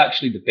think this is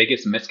actually the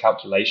biggest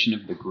miscalculation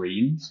of the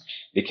Greens,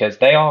 because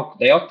they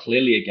are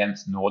clearly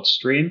against Nord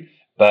Stream,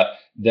 but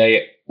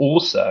they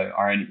also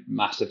are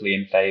massively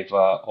in favor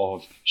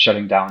of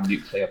shutting down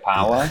nuclear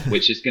power,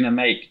 which is going to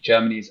make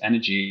Germany's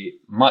energy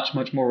much,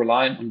 much more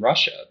reliant on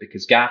Russia,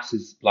 because gas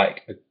is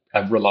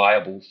a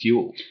reliable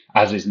fuel,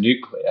 as is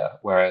nuclear,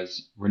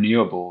 whereas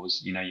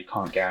renewables, you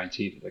can't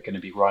guarantee that they're going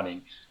to be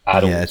running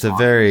at all. Yeah, it's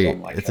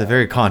a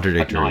very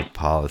contradictory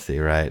policy,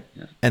 right?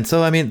 Yeah. And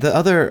so, I mean,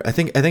 I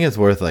think it's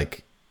worth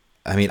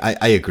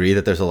I agree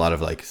that there's a lot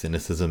of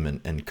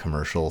cynicism and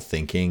commercial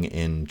thinking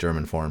in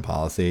German foreign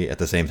policy. At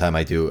the same time,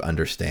 I do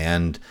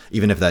understand,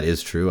 even if that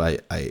is true,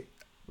 I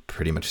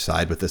pretty much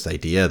side with this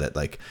idea that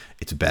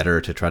it's better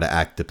to try to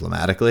act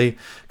diplomatically,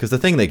 because the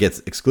thing that gets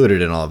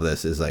excluded in all of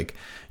this is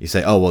you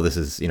say, oh well, this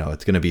is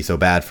it's going to be so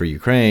bad for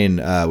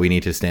Ukraine, we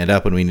need to stand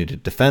up and we need to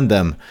defend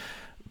them.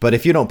 But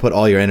if you don't put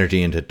all your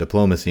energy into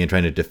diplomacy and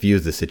trying to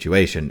diffuse the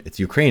situation, it's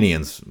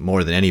Ukrainians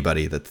more than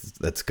anybody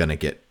that's going to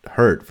get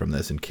hurt from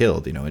this and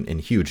killed, in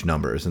huge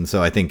numbers. And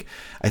so I think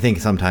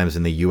sometimes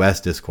in the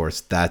U.S. discourse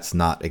that's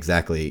not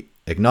exactly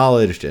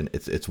acknowledged, and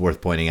it's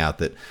worth pointing out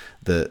that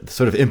the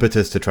sort of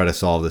impetus to try to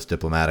solve this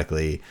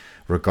diplomatically,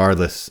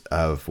 regardless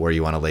of where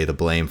you want to lay the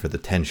blame for the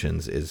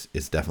tensions,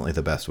 is definitely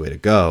the best way to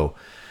go.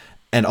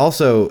 And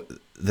also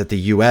that the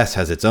U.S.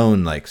 has its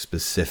own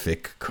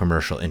specific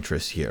commercial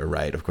interests here,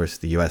 right? Of course,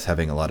 the U.S.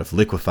 having a lot of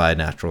liquefied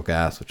natural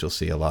gas, which you'll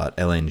see a lot,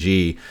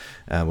 LNG,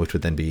 which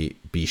would then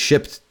be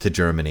shipped to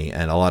Germany,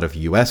 and a lot of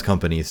U.S.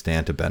 companies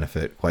stand to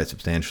benefit quite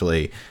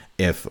substantially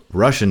if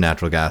Russian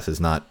natural gas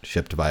is not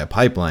shipped via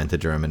pipeline to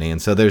Germany.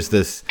 And so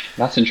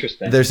that's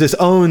interesting. There's this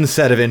own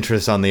set of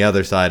interests on the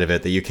other side of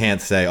it that you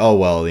can't say, oh,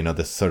 well,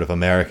 this sort of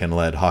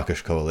American-led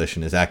hawkish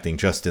coalition is acting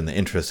just in the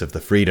interest of the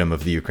freedom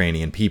of the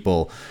Ukrainian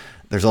people.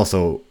 There's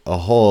also a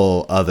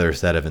whole other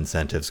set of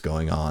incentives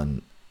going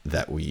on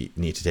that we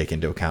need to take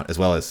into account, as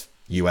well as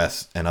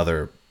U.S. and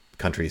other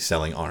countries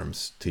selling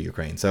arms to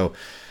Ukraine. So,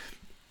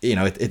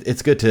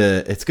 it's good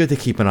to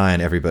keep an eye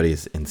on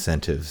everybody's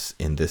incentives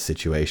in this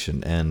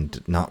situation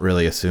and not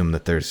really assume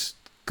that there's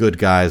good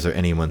guys or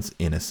anyone's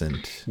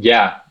innocent.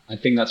 Yeah, I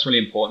think that's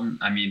really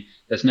important. I mean,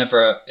 there's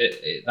never.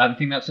 I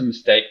think that's a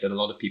mistake that a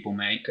lot of people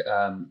make,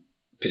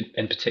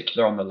 in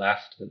particular on the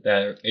left, that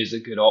there is a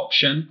good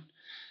option.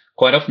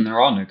 Quite often there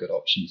are no good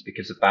options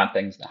because of bad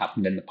things that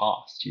happened in the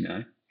past,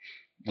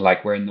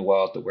 like we're in the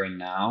world that we're in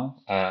now.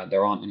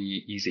 There aren't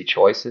any easy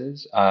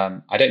choices.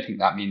 I don't think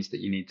that means that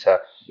you need to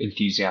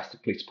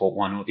enthusiastically support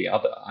one or the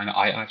other.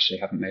 I actually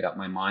haven't made up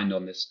my mind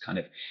on this kind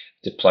of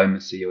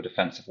diplomacy or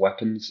defensive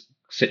weapons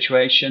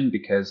situation,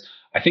 because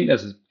I think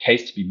there's a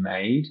case to be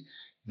made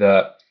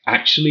that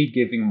actually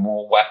giving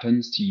more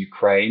weapons to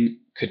Ukraine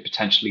could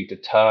potentially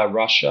deter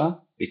Russia,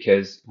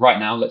 because right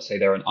now, let's say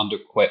they're an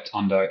under-equipped,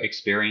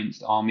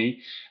 under-experienced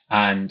army,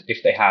 and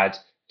if they had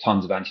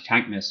tons of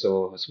anti-tank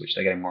missiles, which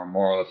they're getting more and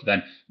more of,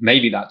 then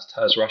maybe that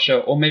deters Russia,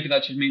 or maybe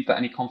that just means that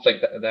any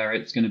conflict that there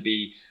it's going to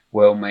be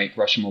will make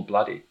Russia more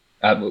bloody.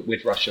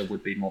 With Russia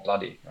would be more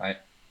bloody, right?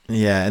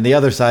 Yeah, and the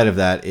other side of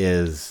that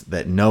is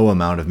that no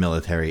amount of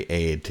military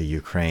aid to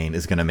Ukraine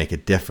is going to make a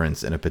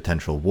difference in a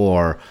potential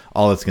war.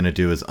 All it's going to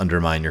do is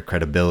undermine your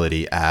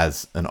credibility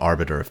as an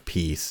arbiter of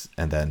peace,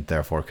 and then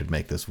therefore could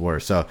make this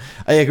worse. So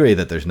I agree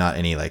that there's not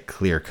any like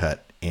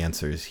clear-cut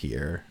answers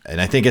here, and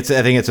I think it's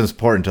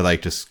important to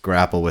like just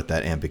grapple with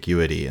that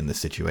ambiguity in the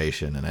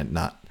situation, and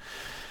not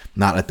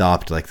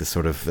adopt like this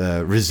sort of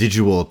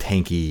residual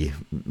tanky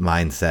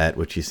mindset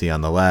which you see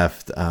on the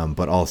left,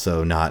 but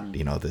also not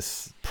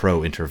this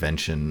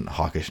pro-intervention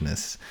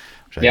hawkishness.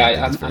 Which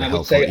I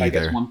would say I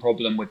guess one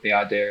problem with the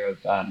idea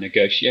of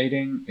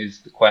negotiating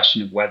is the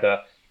question of whether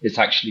it's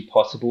actually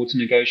possible to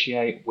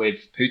negotiate with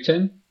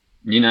Putin.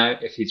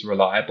 If he's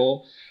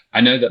reliable. I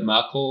know that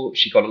Merkel,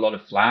 she got a lot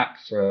of flack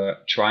for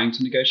trying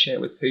to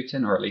negotiate with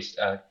Putin, or at least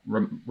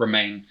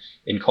remain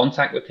in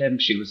contact with him.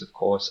 She was, of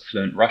course, a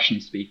fluent Russian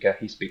speaker.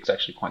 He speaks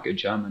actually quite good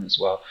German as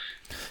well.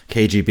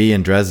 KGB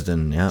in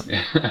Dresden, yeah.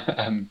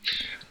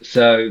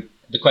 So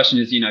the question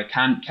is,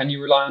 can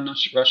you rely on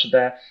Russia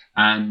there?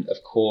 And of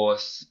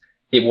course,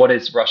 what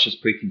is Russia's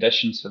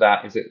preconditions for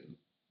that? Is it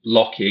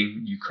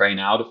locking Ukraine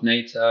out of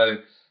NATO?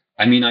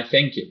 I mean, I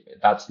think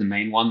that's the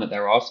main one that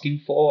they're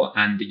asking for,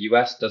 and the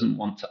US doesn't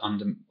want to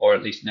or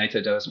at least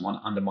NATO doesn't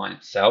want to undermine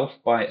itself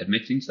by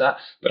admitting to that.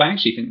 But I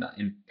actually think that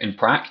in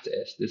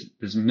practice,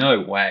 there's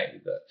no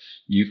way that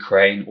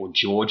Ukraine or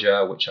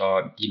Georgia, which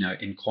are,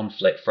 in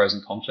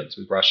frozen conflicts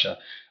with Russia,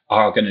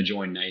 are going to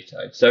join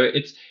NATO. So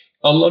it's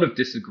a lot of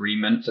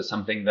disagreement for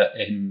something that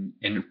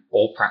in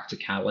all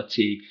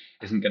practicality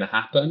isn't going to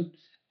happen.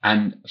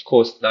 And of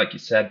course, like you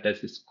said, there's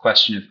this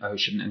question of,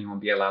 shouldn't anyone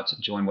be allowed to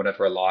join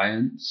whatever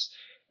alliance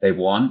they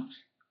want?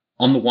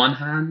 On the one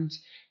hand,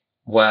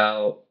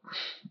 well,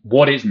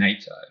 what is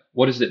NATO?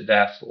 What is it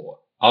there for?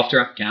 After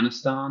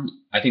Afghanistan,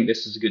 I think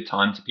this is a good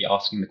time to be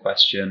asking the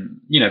question,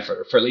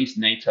 for at least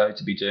NATO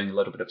to be doing a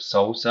little bit of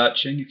soul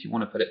searching, if you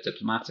want to put it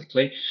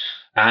diplomatically.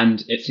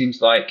 And it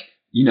seems like,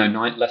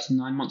 less than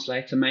 9 months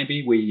later,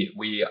 maybe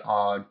we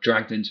are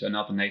dragged into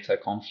another NATO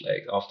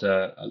conflict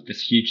after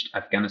this huge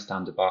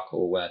Afghanistan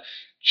debacle where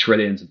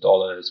trillions of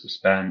dollars were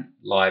spent,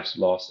 lives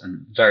lost,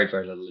 and very,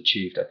 very little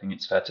achieved. I think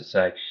it's fair to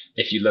say,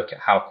 if you look at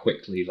how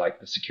quickly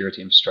the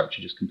security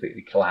infrastructure just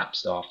completely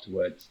collapsed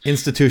afterwards.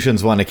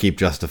 Institutions want to keep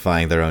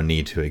justifying their own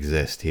need to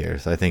exist here.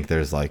 So I think there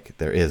is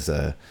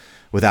a,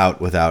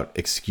 without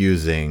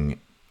excusing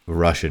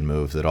Russian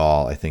moves at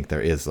all, I think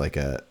there is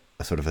a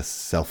sort of a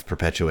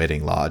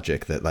self-perpetuating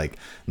logic that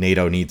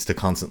NATO needs to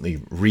constantly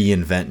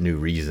reinvent new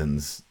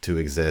reasons to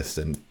exist,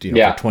 and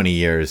for 20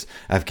 years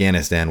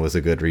Afghanistan was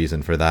a good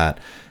reason for that,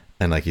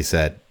 and like you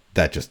said,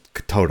 that just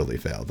totally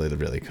failed. It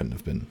really couldn't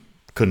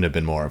have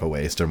been more of a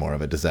waste or more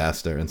of a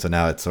disaster, and so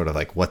now it's sort of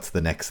what's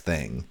the next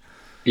thing?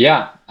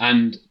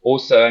 And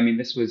also, I mean,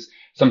 this was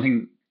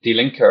something Die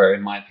Linke,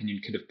 in my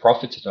opinion, could have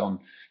profited on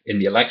in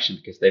the election,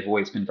 because they've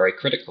always been very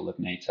critical of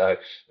NATO,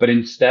 but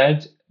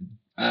instead,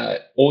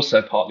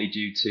 also partly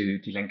due to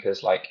Die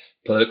Linke's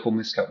political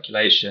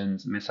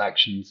miscalculations,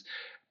 misactions.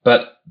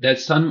 But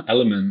there's some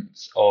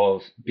elements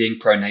of being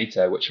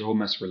pro-NATO which are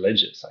almost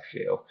religious, I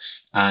feel.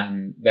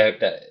 And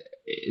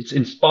it's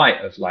in spite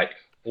of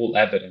all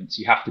evidence,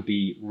 you have to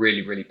be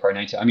really, really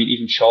pro-NATO. I mean,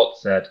 even Scholz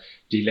said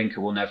Die Linke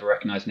will never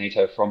recognize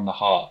NATO from the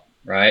heart.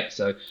 Right.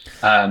 So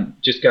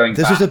just going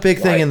this back, was a big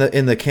thing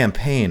in the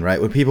campaign,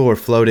 right? When people were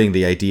floating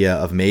the idea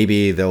of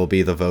maybe there will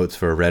be the votes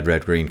for a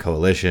red-red-green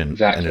coalition.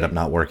 Exactly. Ended up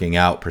not working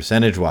out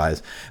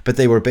percentage-wise. But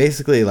they were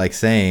basically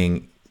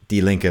saying Die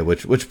Linke,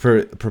 which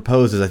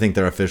proposes, I think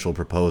their official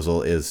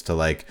proposal is to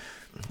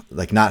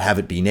not have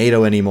it be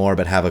NATO anymore,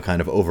 but have a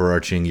kind of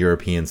overarching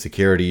European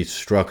security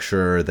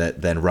structure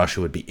that then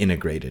Russia would be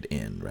integrated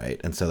in, right?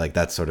 And so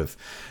that's sort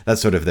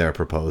of their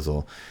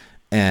proposal.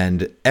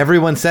 And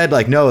everyone said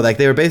no,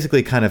 they were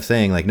basically kind of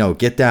saying no,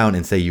 get down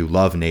and say you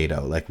love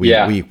NATO.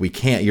 We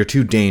can't, you're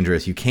too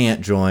dangerous. You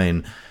can't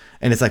join.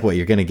 And it's what,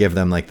 you're going to give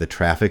them the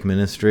traffic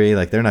ministry?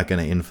 They're not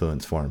going to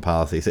influence foreign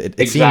policy. So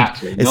it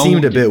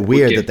seemed a bit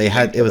weird that they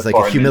had, it was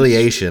a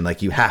humiliation.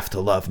 You have to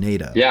love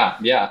NATO. Yeah.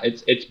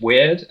 It's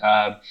weird.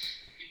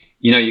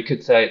 You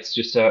could say it's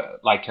just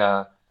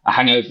a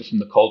hangover from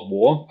the Cold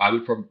War. I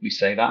would probably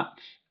say that.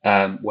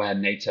 Where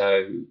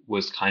NATO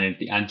was kind of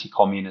the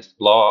anti-communist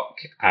bloc,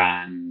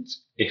 and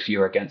if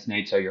you're against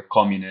NATO, you're a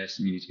communist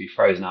and you need to be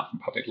frozen out from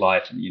public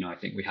life. And, I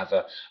think we have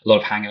a lot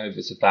of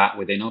hangovers of that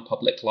within our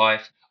public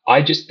life.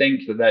 I just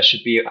think that there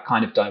should be a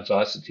kind of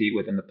diversity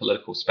within the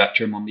political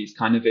spectrum on these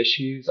kind of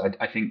issues.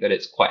 I think that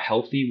it's quite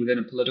healthy within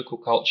a political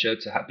culture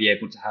to be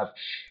able to have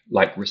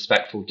like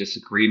respectful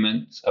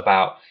disagreements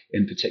about,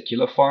 in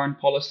particular, foreign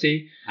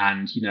policy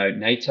and,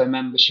 NATO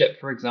membership,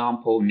 for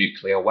example,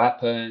 nuclear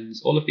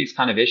weapons, all of these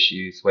kind of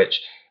issues,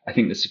 which I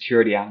think the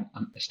security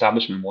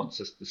establishment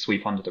wants us to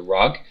sweep under the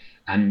rug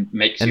and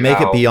make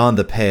it beyond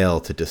the pale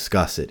to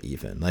discuss it.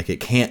 Even like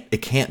it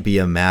can't be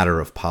a matter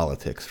of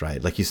politics,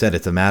 right? Like you said,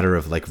 it's a matter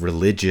of like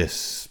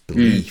religious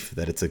belief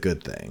that it's a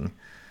good thing.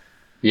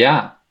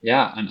 Yeah,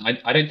 and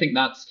I don't think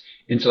that's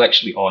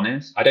intellectually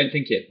honest. I don't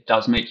think it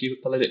does make you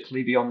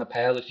politically beyond the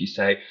pale if you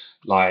say,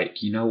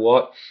 like, you know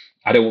what,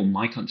 I don't want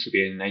my country to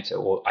be in NATO,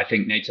 or I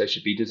think NATO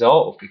should be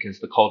dissolved because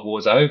the Cold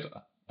War's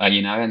over.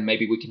 And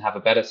maybe we can have a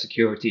better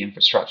security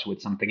infrastructure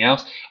with something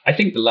else. I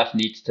think the left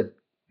needs to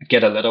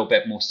get a little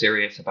bit more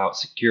serious about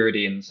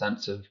security in the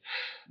sense of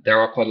there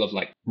are quite a lot of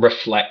like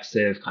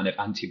reflexive kind of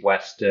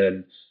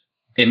anti-Western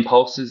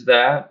impulses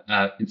there,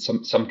 in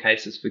some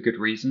cases for good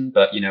reason.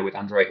 But, with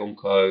Andrei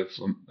Hunko,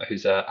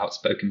 who's an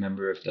outspoken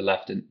member of the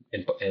left in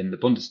the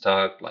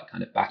Bundestag, like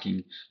kind of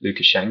backing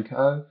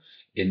Lukashenko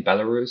in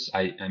Belarus,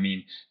 I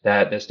mean,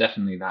 there's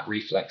definitely that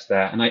reflex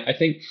there. And I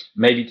think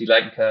maybe Die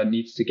Linke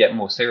needs to get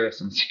more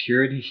serious on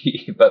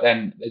security, but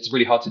then it's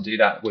really hard to do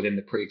that within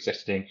the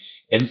pre-existing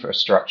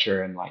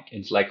infrastructure and like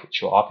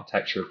intellectual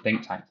architecture of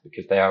think tanks,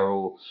 because they are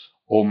all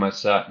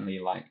almost certainly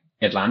like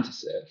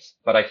Atlanticists.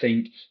 But I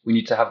think we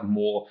need to have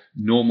more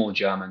normal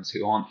Germans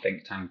who aren't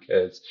think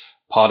tankers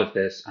part of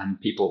this, and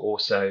people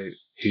also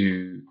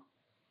who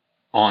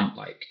aren't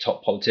like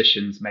top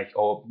politicians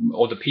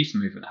or the peace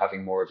movement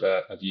having more of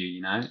a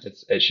view.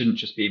 It shouldn't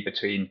just be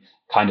between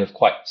kind of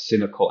quite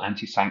cynical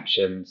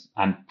anti-sanctions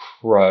and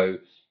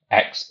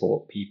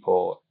pro-export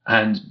people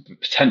and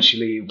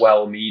potentially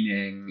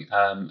well-meaning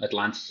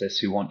Atlanticists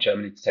who want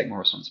Germany to take more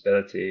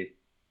responsibility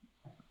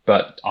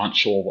but aren't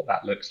sure what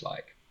that looks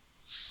like.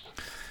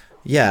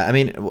 Yeah, I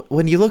mean,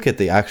 when you look at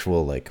the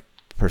actual like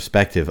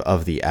perspective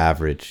of the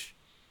average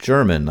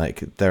German,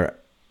 like they're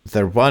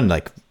one,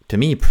 like, to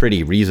me,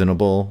 pretty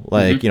reasonable.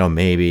 Like,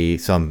 maybe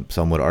some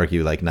would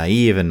argue like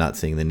naive and not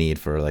seeing the need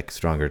for like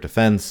stronger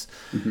defense.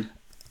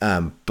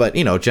 But,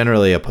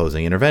 generally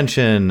opposing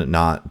intervention,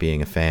 not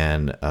being a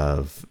fan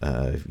of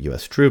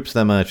U.S. troops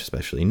that much,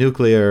 especially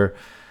nuclear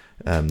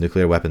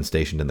weapons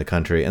stationed in the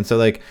country. And so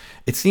like,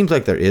 it seems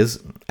like there is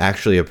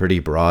actually a pretty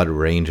broad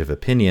range of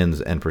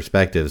opinions and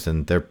perspectives,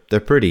 and they're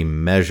pretty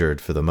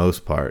measured for the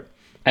most part.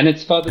 And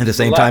it's further at the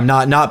same time,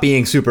 not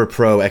being super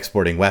pro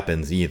exporting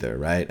weapons either,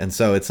 right? And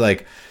so it's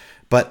like,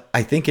 but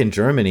I think in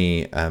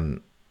Germany,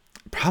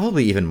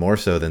 probably even more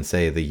so than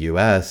say the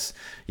U.S.,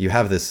 you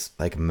have this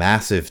like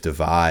massive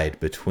divide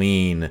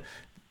between.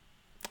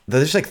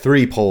 There's like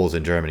three poles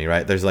in Germany,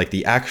 right? There's like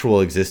the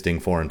actual existing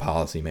foreign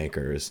policy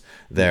makers.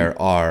 There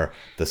are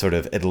the sort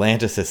of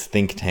Atlanticist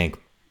think tank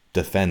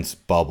defense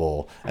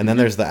bubble, and then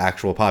there's the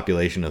actual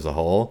population as a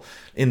whole.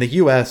 In the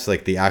US,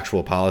 like the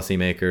actual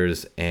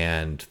policymakers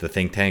and the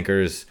think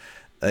tankers,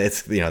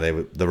 it's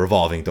the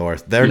revolving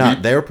doors.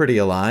 They're pretty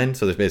aligned.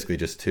 So there's basically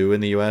just two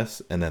in the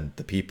US, and then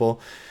the people.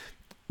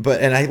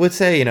 And I would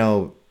say,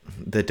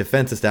 the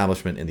defense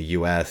establishment in the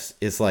US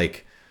is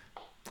like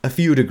a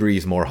few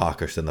degrees more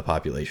hawkish than the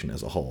population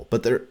as a whole.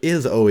 But there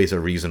is always a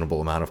reasonable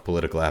amount of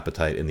political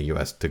appetite in the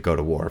US to go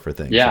to war for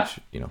things,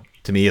 which,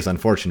 to me is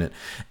unfortunate.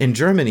 In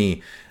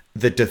Germany,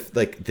 the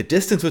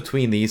distance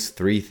between these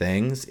three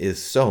things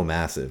is so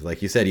massive.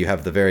 Like you said, you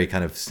have the very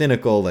kind of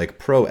cynical, like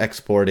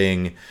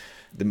pro-exporting,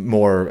 the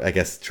more, I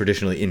guess,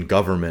 traditionally in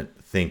government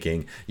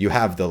thinking. You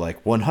have the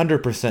like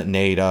 100%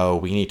 NATO,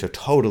 we need to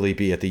totally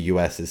be at the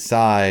US's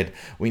side,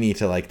 we need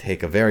to like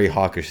take a very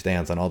hawkish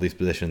stance on all these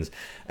positions.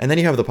 And then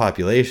you have the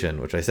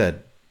population, which I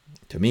said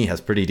to me has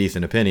pretty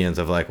decent opinions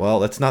of like, well,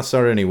 let's not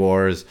start any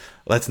wars,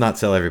 let's not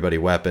sell everybody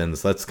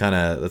weapons, let's kind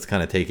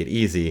of take it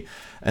easy.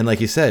 And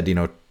like you said,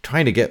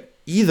 trying to get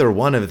either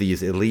one of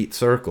these elite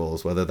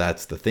circles, whether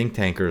that's the think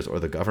tankers or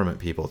the government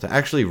people, to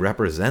actually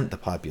represent the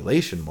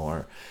population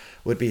more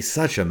would be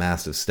such a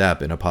massive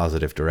step in a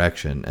positive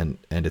direction.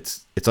 And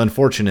it's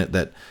unfortunate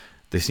that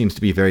there seems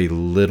to be very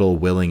little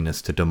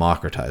willingness to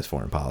democratize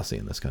foreign policy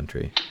in this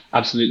country.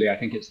 Absolutely. I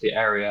think it's the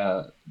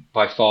area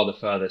by far the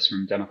furthest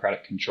from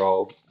democratic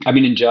control. I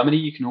mean, in Germany,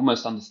 you can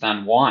almost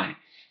understand why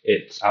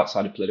it's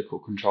outside of political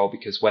control,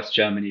 because West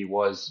Germany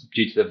was,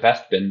 due to the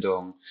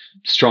Westbindung,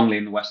 strongly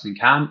in the Western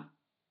camp.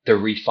 The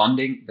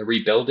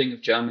rebuilding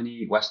of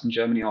Germany, Western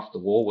Germany after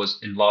the war, was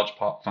in large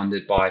part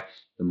funded by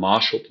the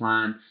Marshall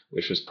Plan,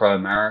 which was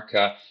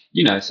pro-America.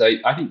 So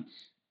I think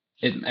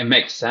it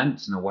makes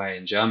sense in a way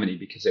in Germany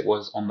because it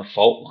was on the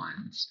fault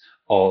lines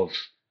of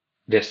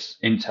this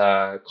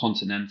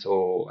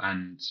intercontinental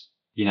and,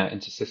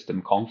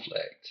 inter-system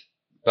conflict.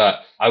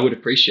 But I would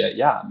appreciate,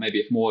 maybe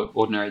if more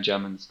ordinary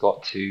Germans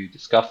got to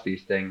discuss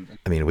these things.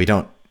 I mean, we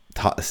don't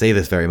say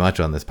this very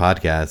much on this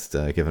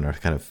podcast, given our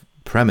kind of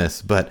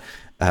premise, but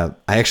I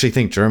actually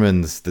think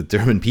the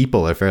German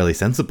people are fairly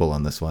sensible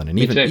on this one, and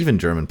even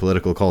German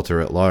political culture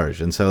at large.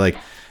 And so like,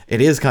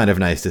 it is kind of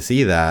nice to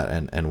see that.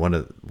 And one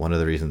of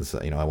the reasons,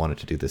 I wanted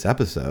to do this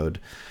episode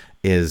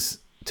is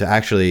to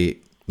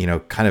actually,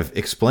 kind of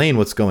explain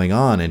what's going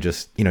on. And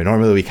just,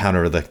 normally we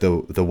counter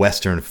the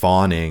Western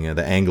fawning,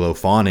 the Anglo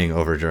fawning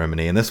over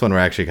Germany. And this one, we're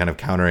actually kind of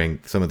countering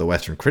some of the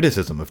Western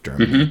criticism of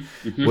Germany,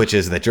 which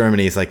is that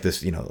Germany is like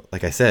this,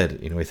 like I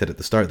said, we said at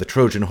the start, the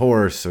Trojan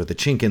horse or the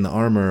chink in the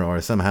armor, or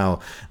somehow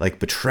like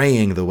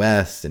betraying the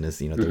West and is,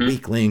 the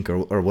weak link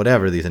or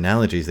whatever, these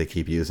analogies they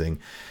keep using.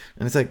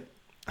 And it's like,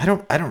 I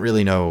don't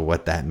really know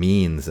what that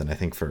means. And I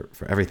think for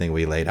everything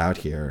we laid out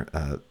here,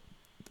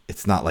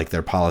 it's not like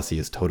their policy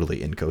is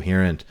totally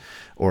incoherent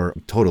or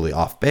totally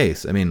off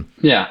base. I mean,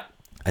 yeah,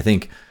 I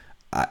think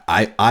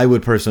I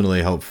would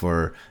personally hope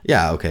for,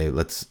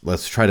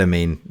 let's try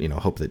to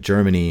hope that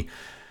Germany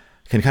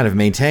can kind of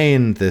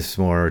maintain this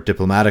more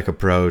diplomatic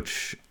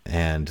approach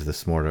and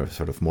this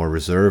more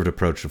reserved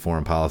approach to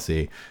foreign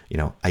policy.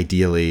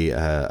 Ideally,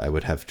 I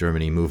would have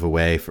Germany move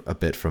away a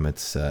bit from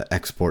its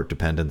export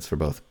dependence for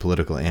both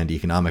political and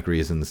economic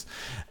reasons,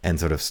 and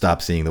sort of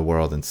stop seeing the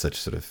world in such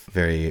sort of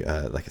very,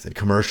 like I said,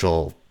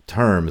 commercial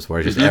terms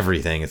where just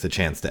everything is a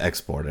chance to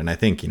export. And I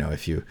think,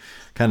 if you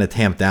kind of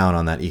tamp down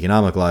on that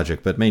economic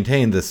logic, but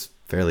maintain this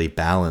fairly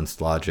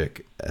balanced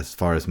logic as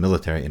far as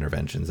military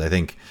interventions, I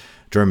think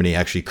Germany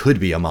actually could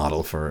be a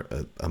model for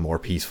a more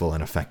peaceful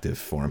and effective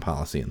foreign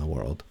policy in the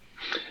world.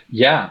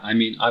 Yeah, I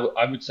mean,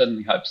 I would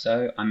certainly hope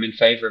so. I'm in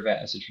favor of it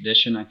as a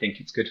tradition. I think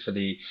it's good for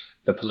the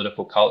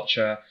political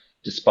culture,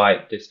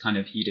 despite this kind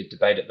of heated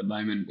debate at the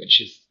moment,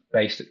 which is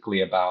basically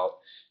about,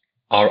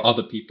 are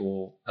other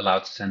people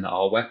allowed to send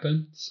our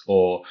weapons,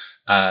 or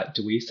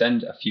do we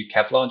send a few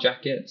Kevlar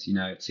jackets?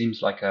 It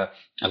seems like a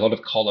lot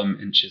of column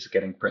inches are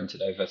getting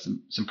printed over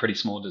some pretty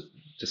small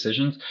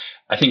decisions.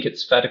 I think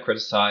it's fair to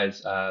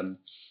criticize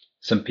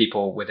some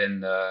people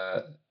within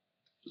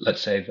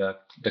let's say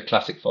the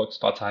classic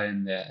Volkspartei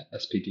and the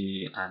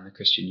SPD and the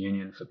Christian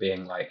Union for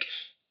being like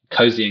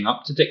cozying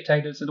up to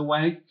dictators in a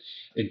way,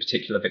 in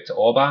particular Viktor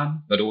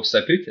Orban, but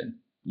also Putin.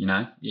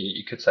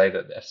 You could say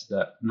that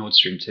Nord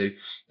Stream 2,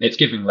 it's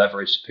giving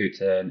leverage to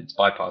Putin, it's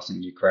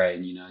bypassing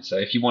Ukraine, So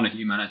if you want a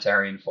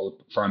humanitarian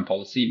foreign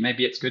policy,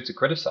 maybe it's good to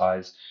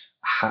criticize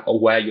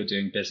where you're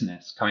doing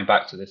business, coming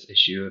back to this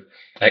issue of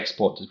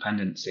export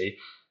dependency.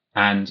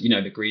 And,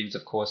 the Greens,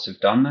 of course, have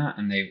done that,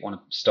 and they want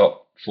to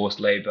stop forced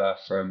labor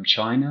from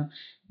China.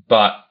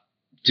 But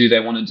do they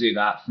want to do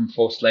that from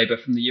forced labor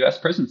from the US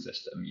prison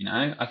system?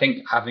 I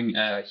think having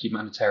a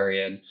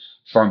humanitarian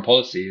foreign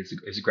policy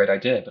is a great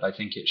idea, but I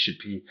think it should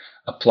be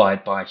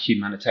applied by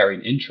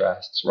humanitarian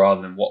interests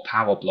rather than what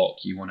power block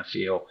you want to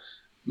feel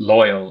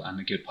loyal and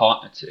a good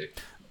partner to.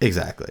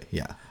 Exactly.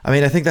 Yeah. I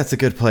mean, I think that's a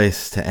good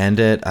place to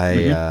end it.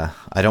 I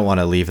don't want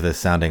to leave this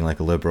sounding like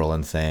a liberal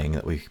and saying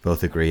that we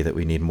both agree that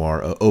we need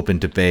more open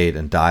debate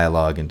and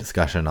dialogue and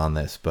discussion on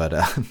this, but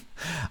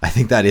I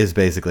think that is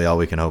basically all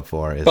we can hope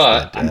for.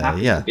 I'm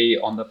happy to be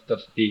on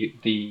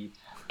the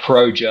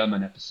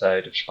pro-German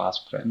episode of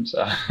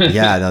Spaßbremse.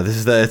 Yeah, no,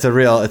 it's a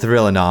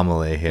real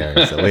anomaly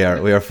here. So we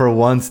are for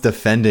once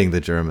defending the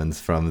Germans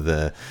from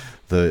the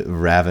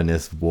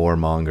ravenous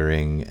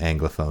warmongering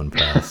Anglophone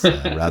press,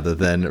 rather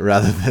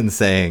than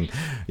saying,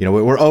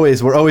 we're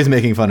always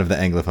making fun of the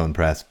Anglophone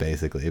press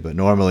basically, but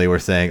normally we're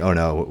saying, oh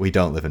no, we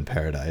don't live in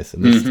paradise,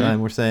 and this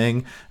time we're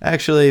saying,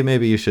 actually,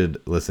 maybe you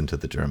should listen to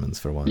the Germans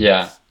for once.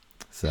 Yeah.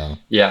 So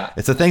yeah,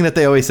 it's a thing that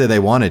they always say they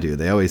want to do.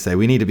 They always say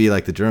we need to be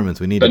like the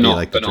Germans. We need to be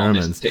like the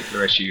Germans. On this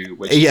particular issue.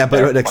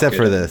 But except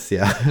for this,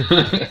 yeah,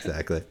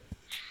 exactly.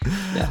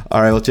 Yeah.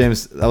 All right, well,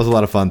 James, that was a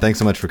lot of fun. Thanks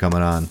so much for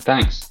coming on.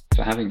 Thanks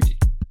for having me.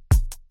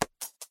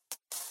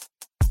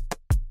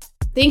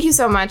 Thank you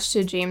so much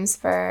to James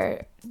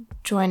for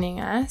joining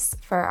us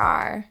for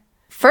our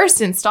first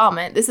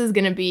installment. This is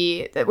going to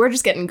be that we're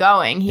just getting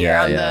going here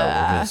on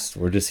the.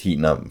 We're just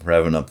heating up,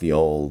 revving up the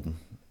old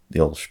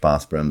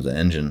Spaßbremse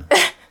engine.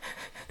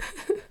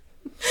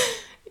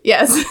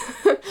 Yes.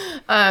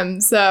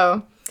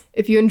 So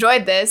if you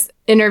enjoyed this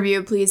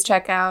interview, please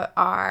check out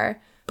our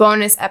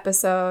bonus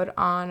episode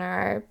on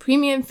our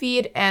premium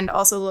feed, and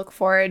also look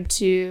forward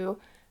to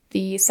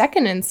the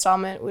second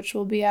installment, which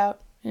will be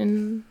out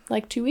in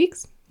like 2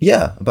 weeks.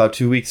 Yeah, about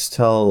 2 weeks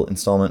till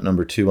installment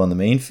number 2 on the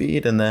main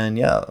feed. And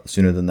then,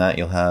 sooner than that,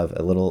 you'll have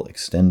a little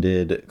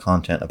extended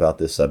content about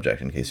this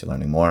subject in case you're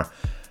learning more.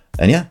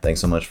 And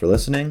thanks so much for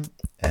listening,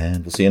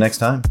 and we'll see you next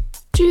time.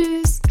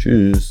 Tschüss.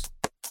 Tschüss.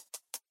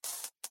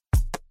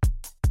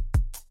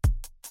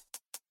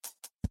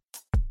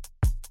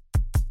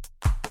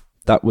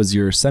 That was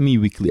your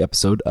semi-weekly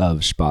episode of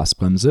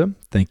Spaßbremse.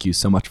 Thank you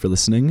so much for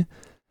listening.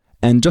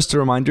 And just a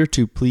reminder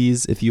to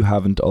please, if you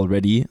haven't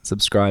already,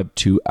 subscribe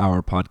to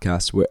our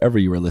podcast wherever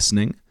you are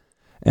listening,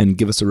 and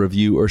give us a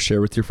review or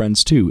share with your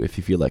friends too if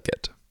you feel like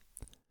it.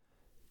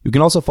 You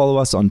can also follow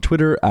us on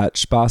Twitter at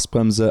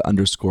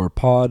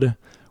Spaßbremse_pod,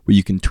 where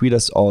you can tweet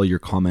us all your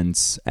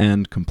comments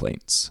and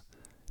complaints.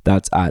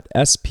 That's at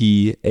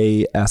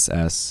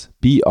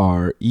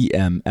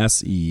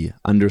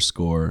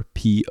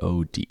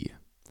SPASSBREMSE_POD.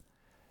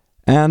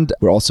 And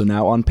we're also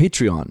now on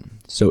Patreon.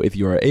 So if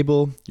you are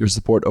able, your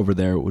support over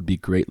there would be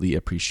greatly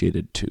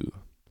appreciated too.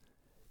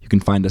 You can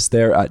find us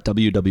there at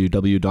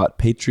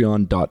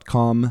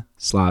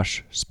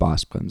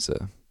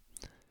www.patreon.com/Spaßbremse.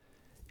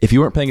 If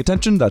you weren't paying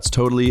attention, that's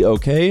totally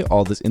okay.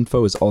 All this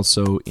info is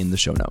also in the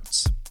show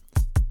notes.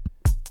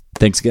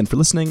 Thanks again for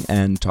listening,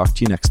 and talk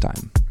to you next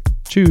time.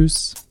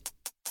 Tschüss.